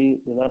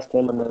Web3. The last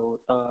time, and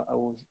I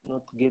was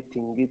not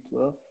getting it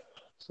well.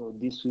 So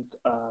this week,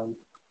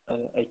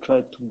 I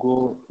tried to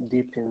go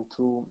deep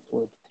into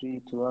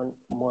Web3 to learn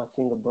more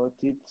thing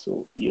about it.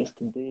 So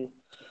yesterday,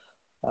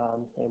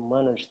 I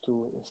managed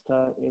to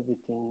install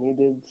everything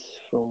needed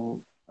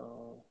from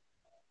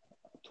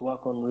to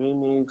work on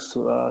Remix,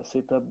 to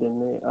set up the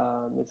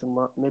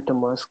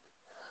MetaMask,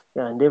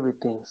 and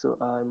everything. So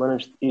I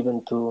managed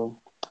even to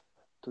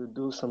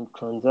do some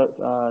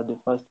the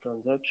first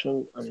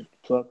transaction, and it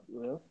worked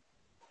well.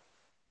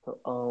 So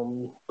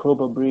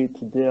probably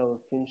today I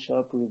will finish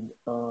up with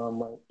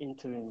my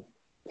interim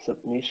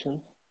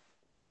submission.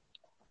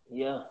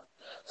 Yeah.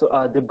 So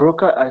the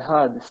broker I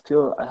had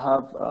still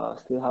have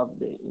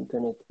the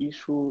internet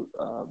issue,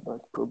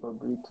 but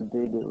probably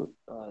today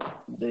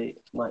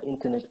my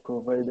internet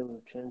provider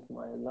will change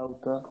my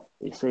router.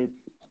 They said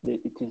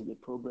that it is the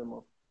problem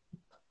of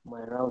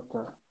my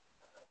router.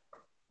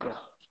 Yeah.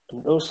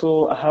 And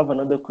also I have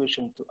another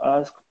question to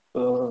ask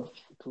to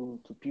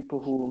people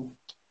who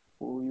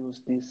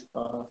use this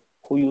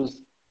who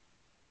use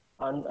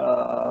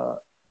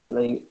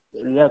like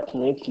React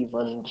Native,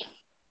 and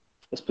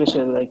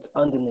especially like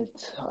Android,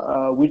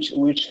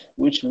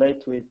 which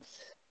lightweight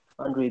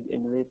Android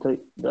emulator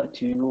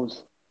that you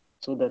use,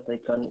 so that I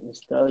can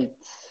install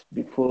it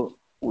before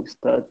we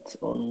start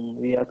on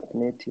React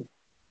Native.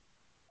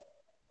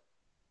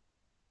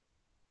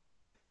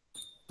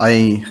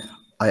 I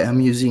I am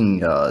using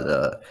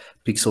the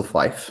Pixel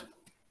 5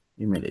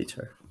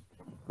 emulator.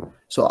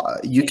 So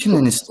you can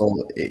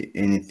install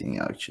anything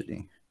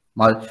actually.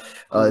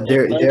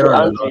 There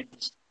are a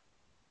lot.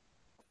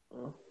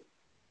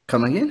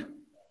 Come again?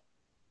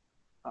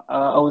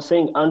 I was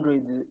saying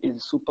Android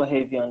is super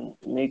heavy and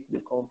make the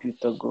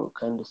computer go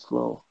kind of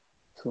slow.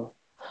 So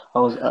I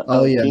was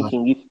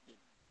thinking if.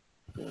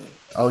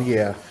 Oh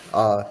yeah.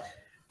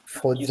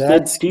 For you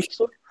that, said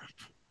Pixel?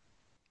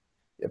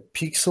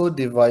 Pixel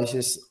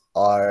devices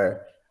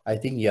are, I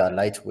think, yeah,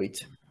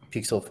 lightweight.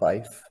 Pixel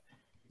 5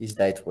 is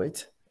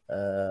lightweight.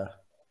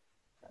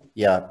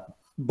 Yeah,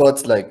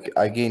 but like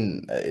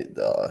again,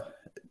 the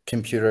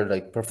computer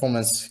like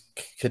performance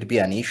could be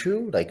an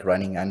issue, like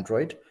running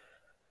Android.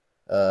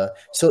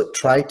 So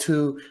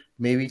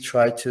maybe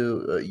try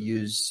to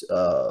use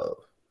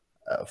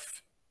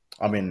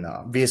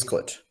VS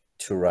Code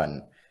to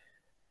run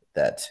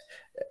that.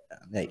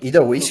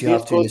 Either ways, So you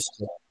have to Code,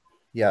 install.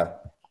 Yeah,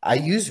 I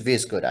use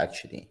VS Code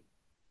actually.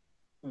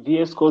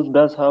 VS Code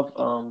does have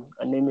an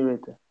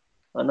emulator,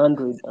 an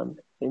Android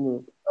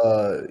emulator.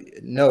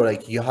 No,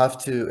 like you have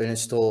to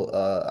install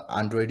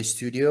Android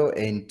Studio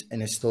and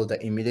install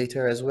the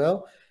emulator as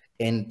well,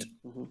 and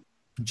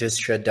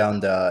just shut down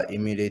the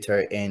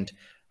emulator and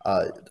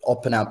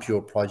open up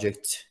your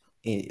project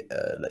in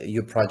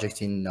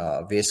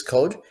VS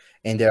Code.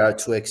 And there are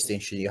two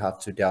extensions you have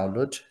to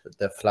download: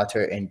 the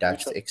Flutter and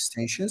Dart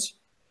extensions.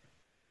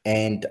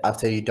 And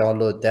after you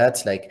download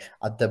that, like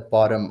at the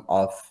bottom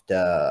of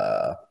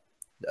the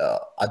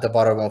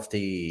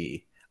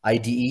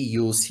IDE,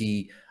 you'll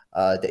see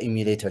the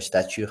emulators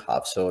that you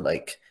have. So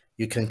like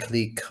you can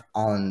click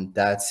on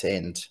that,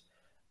 and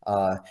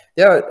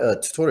there are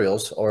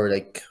tutorials or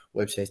like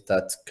websites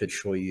that could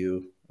show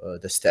you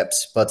the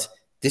steps, but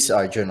these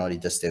are generally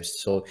the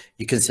steps. So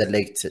you can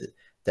select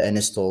the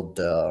installed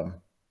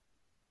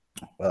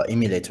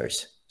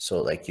emulators,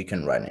 so like you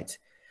can run it,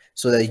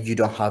 so that you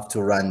don't have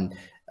to run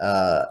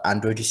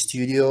Android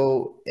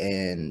Studio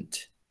and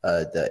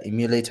the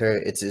emulator.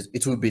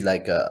 It will be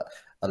like a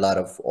lot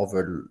of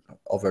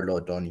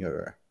overload on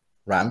your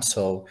RAM.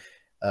 So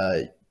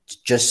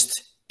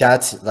just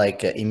that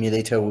like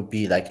emulator would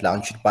be like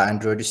launched by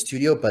Android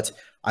Studio, but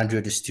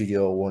Android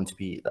Studio won't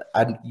be,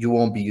 and you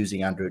won't be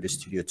using Android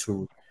Studio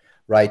to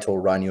write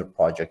or run your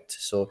project.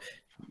 So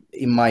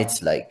it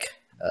might like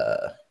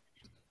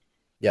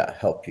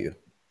help you.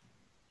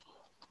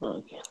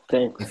 Okay,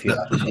 thanks. If you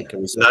have like a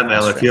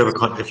Nell, if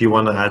you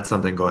want to add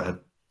something, go ahead.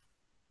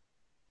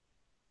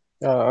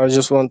 I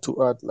just want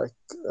to add like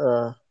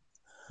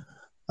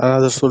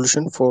another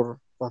solution for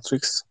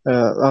Patrick's,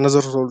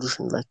 another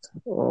solution like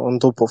on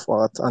top of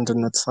what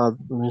Internet had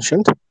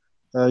mentioned.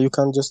 You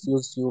can just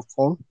use your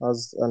phone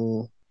as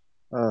an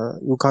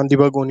you can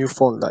debug on your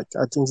phone. Like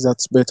I think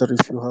that's better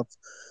if you have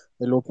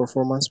a low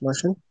performance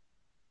machine.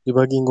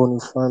 Debugging on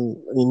your phone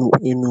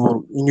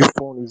in your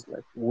phone is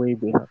like way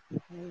better.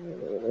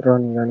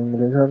 Running an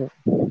emulator,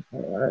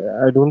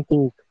 I don't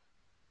think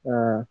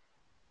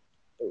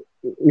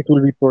it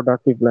will be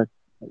productive. Like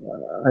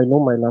I know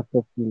my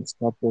laptop will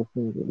stop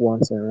working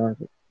once I run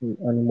an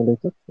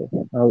emulator.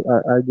 So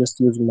I just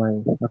use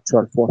my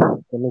actual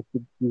phone, connect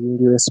it using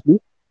USB,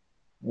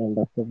 and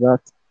after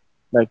that,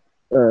 like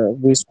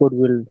VS Code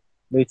will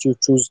let you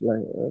choose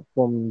like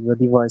from the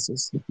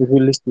devices. It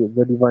will list you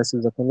the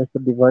devices, the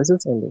connected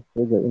devices, and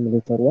the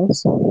emulator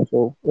ones.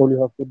 So all you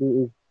have to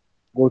do is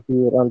go to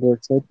your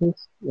Android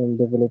settings and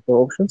developer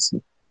options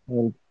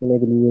and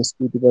enable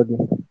USB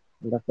debugging.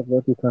 And after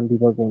that, you can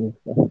debug on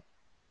it.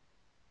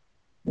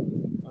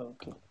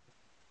 Okay.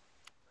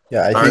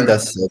 Yeah, I think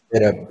that's a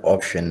better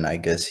option, I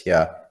guess.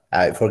 Yeah,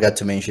 I forgot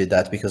to mention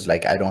that because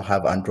like I don't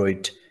have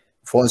Android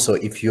phone. So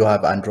if you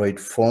have Android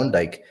phone,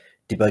 like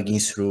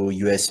debugging through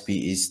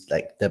USB is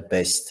like the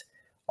best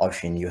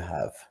option you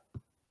have.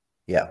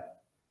 Yeah.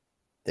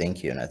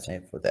 Thank you,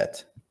 Nathan, for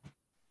that.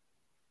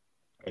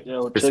 Yeah,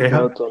 I'll check it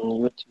out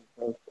on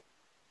YouTube.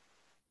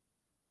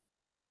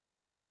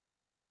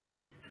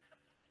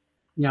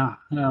 Yeah,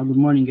 good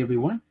morning,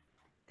 everyone.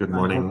 Good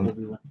morning. I hope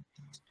everyone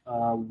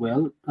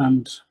well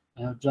and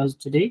just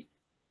today.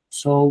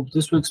 So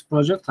this week's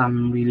project,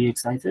 I'm really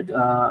excited.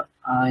 I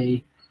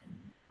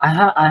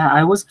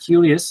was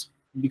curious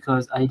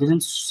because I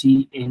didn't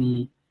see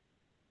any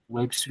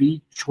Web3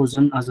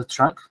 chosen as a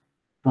track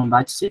from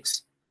batch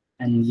 6,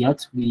 and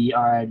yet we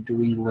are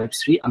doing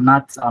Web3. I'm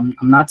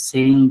not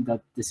saying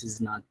that this is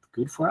not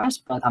good for us,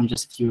 but I'm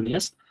just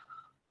curious.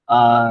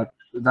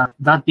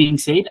 That being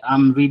said,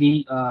 I'm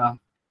really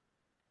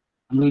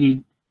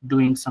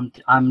doing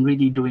something. I'm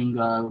really doing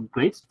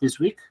great this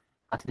week,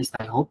 at least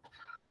I hope.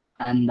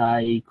 And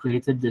I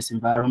created this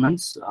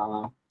environment,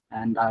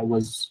 and I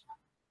was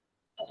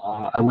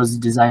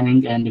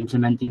designing and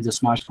implementing the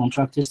smart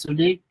contract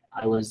yesterday.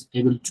 I was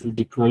able to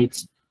deploy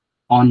it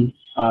on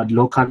a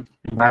local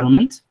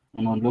environment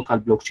and on local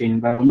blockchain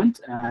environment.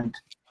 And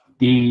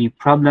the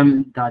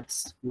problem that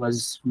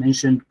was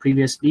mentioned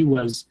previously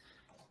was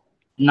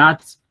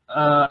not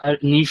an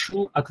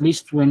issue, at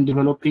least when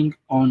developing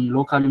on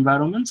local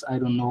environments. I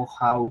don't know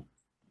how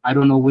I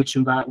don't know which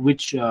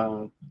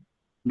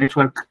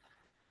network.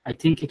 I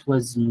think it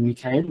was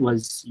Mikhail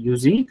was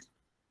using,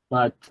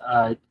 but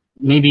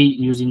maybe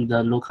using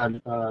the local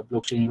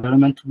blockchain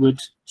environment would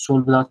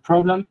solve that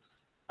problem.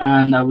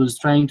 And I was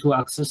trying to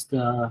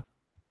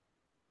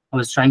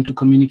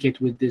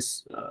communicate with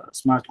this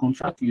smart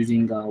contract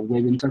using a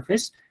web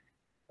interface.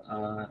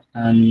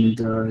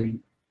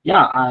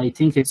 Yeah, I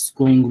think it's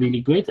going really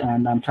great,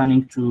 and I'm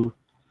planning to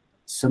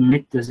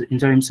submit the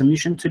interim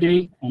submission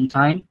today on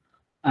time.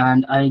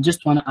 And I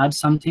just want to add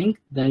something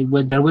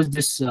that there was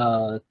this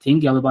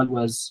thing Yababal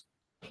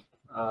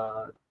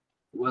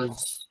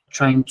was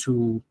trying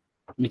to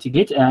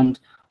mitigate, and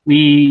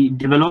we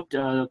developed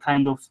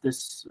kind of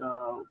this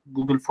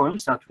Google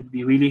Forms that would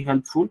be really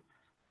helpful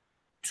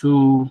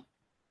to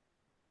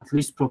at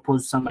least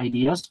propose some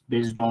ideas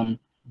based on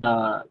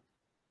the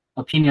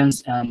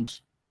opinions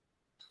and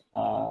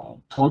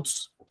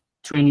thoughts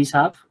trainees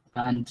have.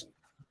 And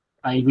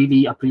I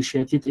really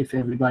appreciate it if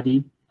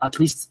everybody at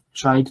least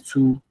tried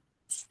to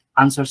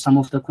answer some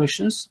of the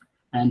questions.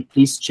 And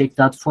please check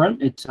that form.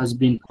 It has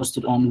been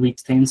posted on Week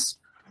 10's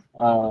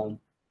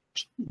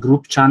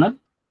group channel.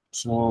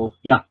 So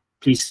yeah,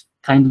 please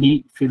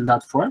kindly fill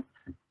that form.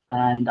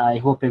 And I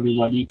hope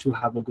everybody to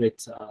have a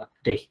great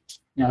day.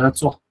 Yeah,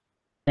 that's all.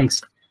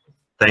 Thanks.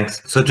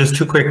 Thanks. So just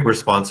two quick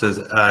responses.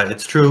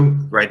 It's true,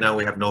 right now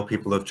we have no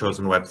people who have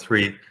chosen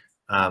Web3.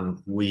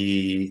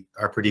 We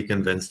are pretty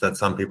convinced that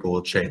some people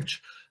will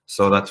change.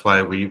 So that's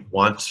why we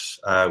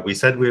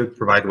said we would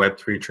provide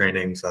Web3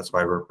 trainings. That's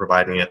why we're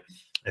providing it.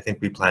 I think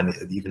we plan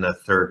even a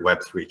third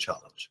Web3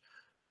 challenge.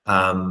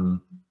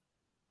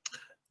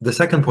 The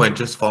second point,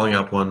 just following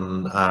up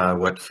on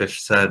what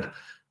Fish said,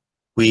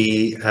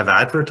 we have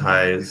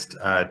advertised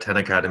 10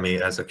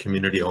 Academy as a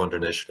community-owned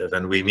initiative,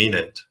 and we mean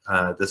it.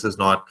 This is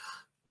not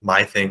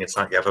my thing, it's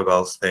not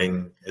Yevabal's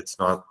thing, it's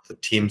not the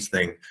team's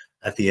thing.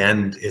 At the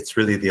end, it's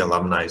really the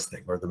alumni's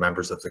thing, or the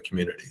members of the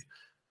community.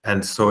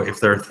 And so if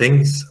there are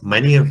things,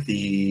 many of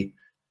the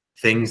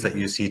things that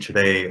you see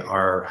today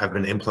have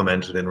been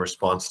implemented in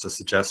response to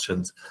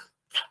suggestions,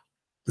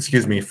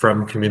 excuse me,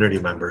 from community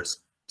members.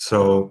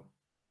 So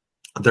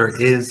there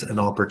is an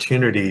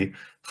opportunity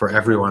for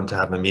everyone to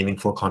have a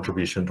meaningful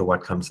contribution to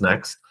what comes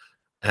next.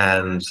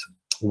 And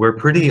we're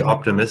pretty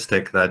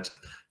optimistic that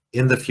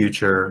in the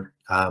future,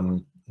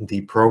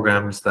 the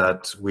programs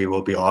that we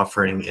will be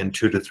offering in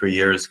 2 to 3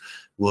 years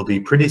will be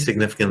pretty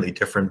significantly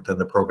different than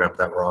the program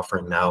that we're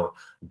offering now,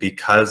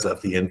 because of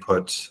the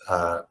input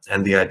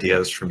and the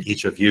ideas from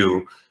each of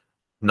you,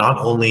 not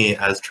only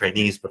as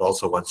trainees, but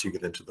also once you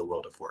get into the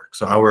world of work.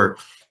 So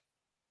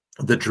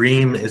the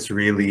dream is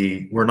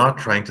really, we're not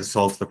trying to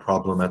solve the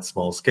problem at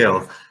small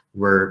scale.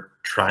 We're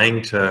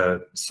trying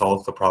to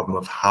solve the problem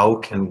of how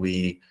can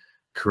we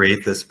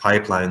create this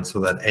pipeline so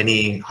that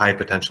any high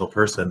potential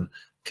person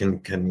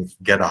can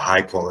get a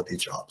high quality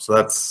job. So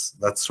that's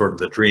sort of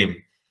the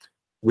dream.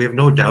 We have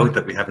no doubt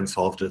that we haven't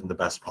solved it in the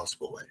best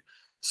possible way.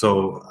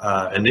 So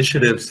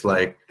initiatives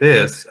like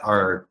this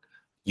are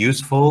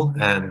useful,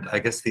 and I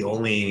guess the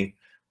only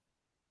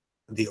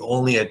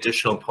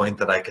additional point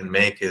that I can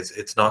make is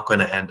it's not going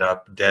to end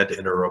up dead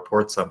in a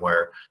report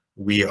somewhere.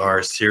 We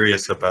are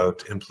serious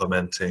about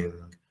implementing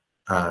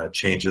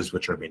changes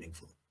which are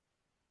meaningful.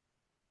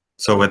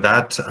 So with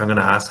that, I'm going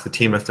to ask the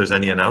team if there's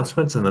any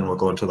announcements, and then we'll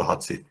go into the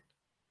hot seat.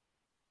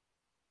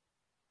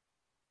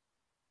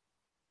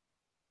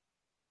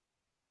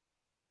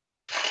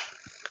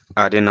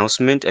 The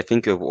announcement, I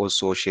think you've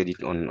also shared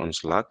it on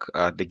Slack.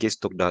 The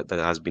guest talk that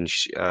has been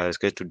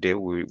scheduled today,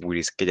 we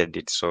rescheduled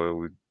it, so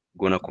we're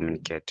gonna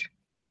communicate.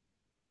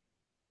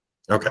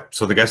 Okay,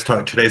 so the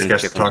today's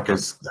guest talk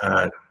is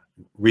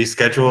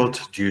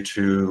rescheduled due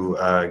to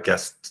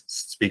guest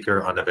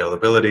speaker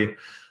unavailability.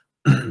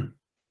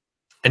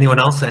 Anyone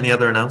else? Any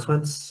other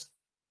announcements?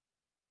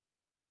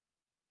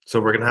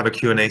 So we're gonna have a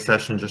Q&A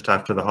session just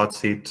after the hot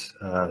seat.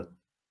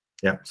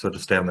 Yeah, so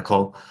just stay on the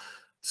call.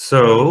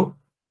 So.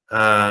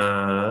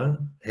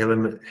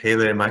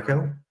 Haley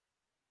Michael.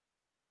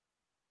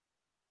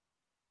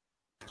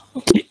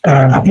 Okay,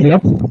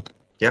 hello.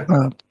 Yeah.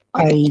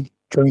 I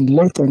joined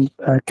late, and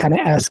can I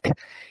ask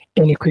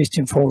any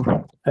question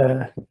for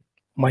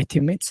my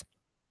teammates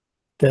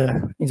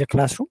in the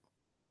classroom?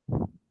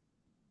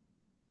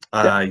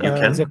 You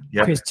can.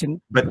 Yeah.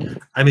 Question. But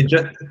I mean,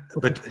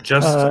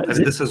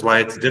 this is why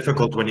it's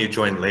difficult when you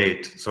join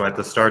late. So at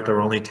the start, there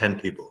were only 10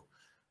 people.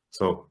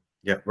 So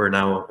yeah,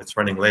 it's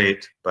running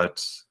late,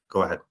 but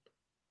go ahead.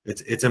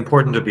 It's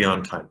important to be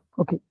on time.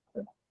 Okay.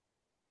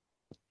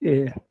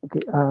 Okay.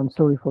 I'm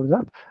sorry for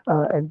that.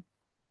 And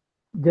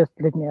just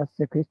let me ask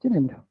the question,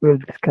 and we'll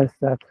discuss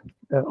that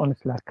on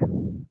Slack.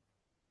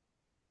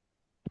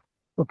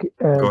 Okay.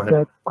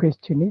 The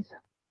question is,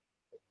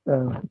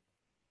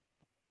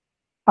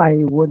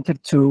 I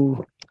wanted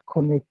to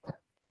connect.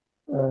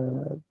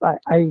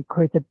 I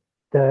created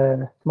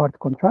the smart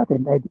contract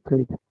and I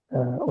deployed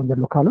on the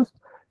localhost.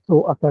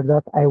 So after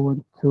that, I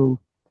want to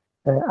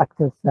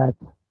access that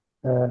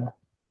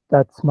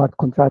smart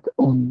contract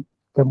on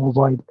the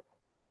mobile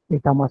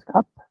MetaMask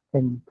app,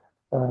 and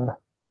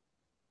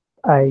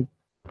I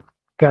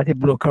got a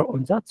blocker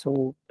on that.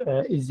 So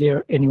is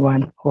there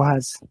anyone who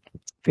has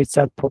faced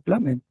that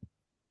problem, and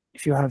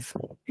if you have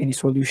any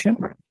solution?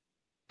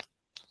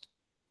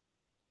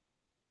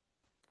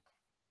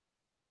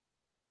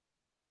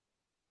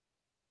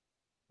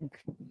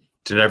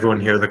 Did everyone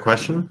hear the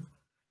question?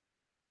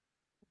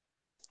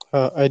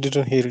 I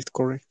didn't hear it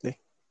correctly.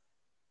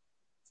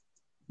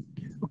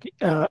 Okay.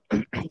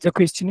 The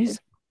question is,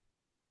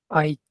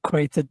 I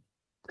created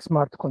a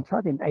smart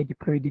contract and I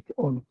deployed it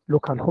on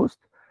localhost.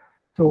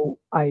 So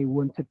I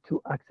wanted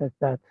to access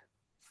that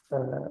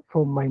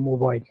from my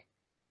mobile.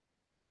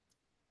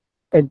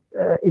 And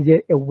is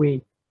there a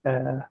way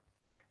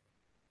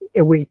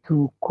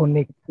to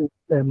connect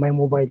my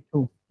mobile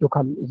to the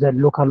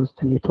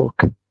localhost network?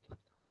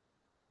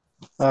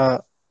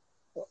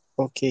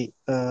 Okay.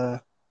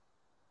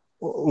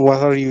 What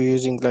are you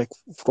using, like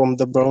from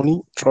the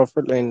Brownie,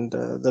 Truffle, and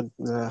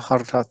the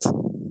hard hat?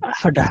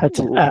 Hard hat.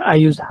 I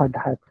use hard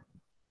hat.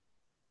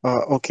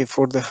 Okay,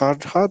 for the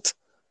hard hat,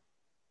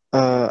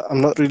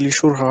 I'm not really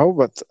sure how,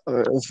 but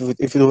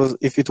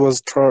if it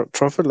was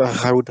Truffle,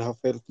 I would have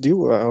helped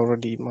you. I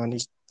already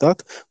managed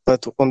that.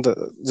 But on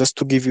the just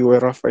to give you a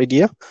rough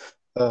idea,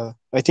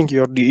 I think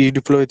you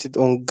deployed it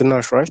on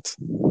Gnash, right?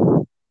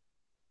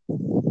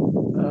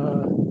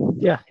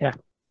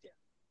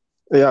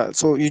 Yeah,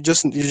 so you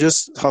just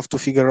have to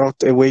figure out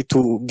a way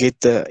to get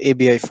the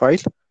ABI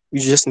file. You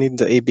just need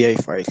the ABI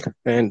file,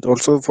 and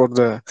also for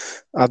the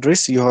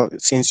address,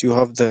 since you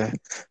have the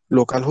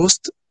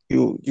localhost,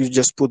 you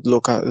just put the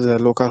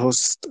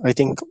localhost. I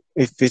think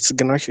if it's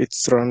Gnash,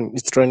 it's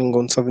running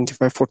on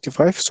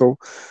 7545. So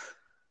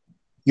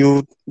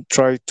you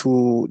try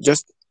to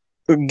just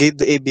get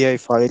the ABI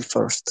file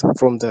first.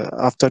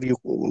 After you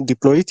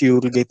deploy it, you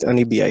will get an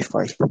ABI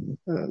file,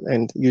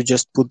 and you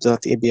just put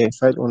that ABI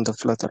file on the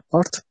Flutter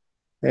part,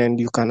 and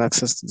you can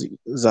access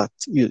that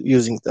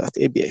using that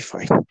ABI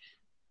file.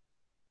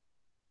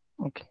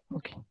 Okay.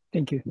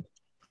 Thank you.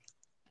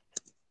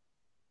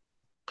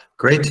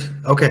 Great.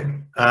 Okay.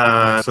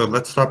 So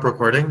let's stop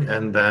recording,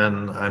 and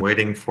then I'm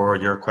waiting for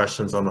your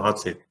questions on the hot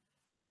seat.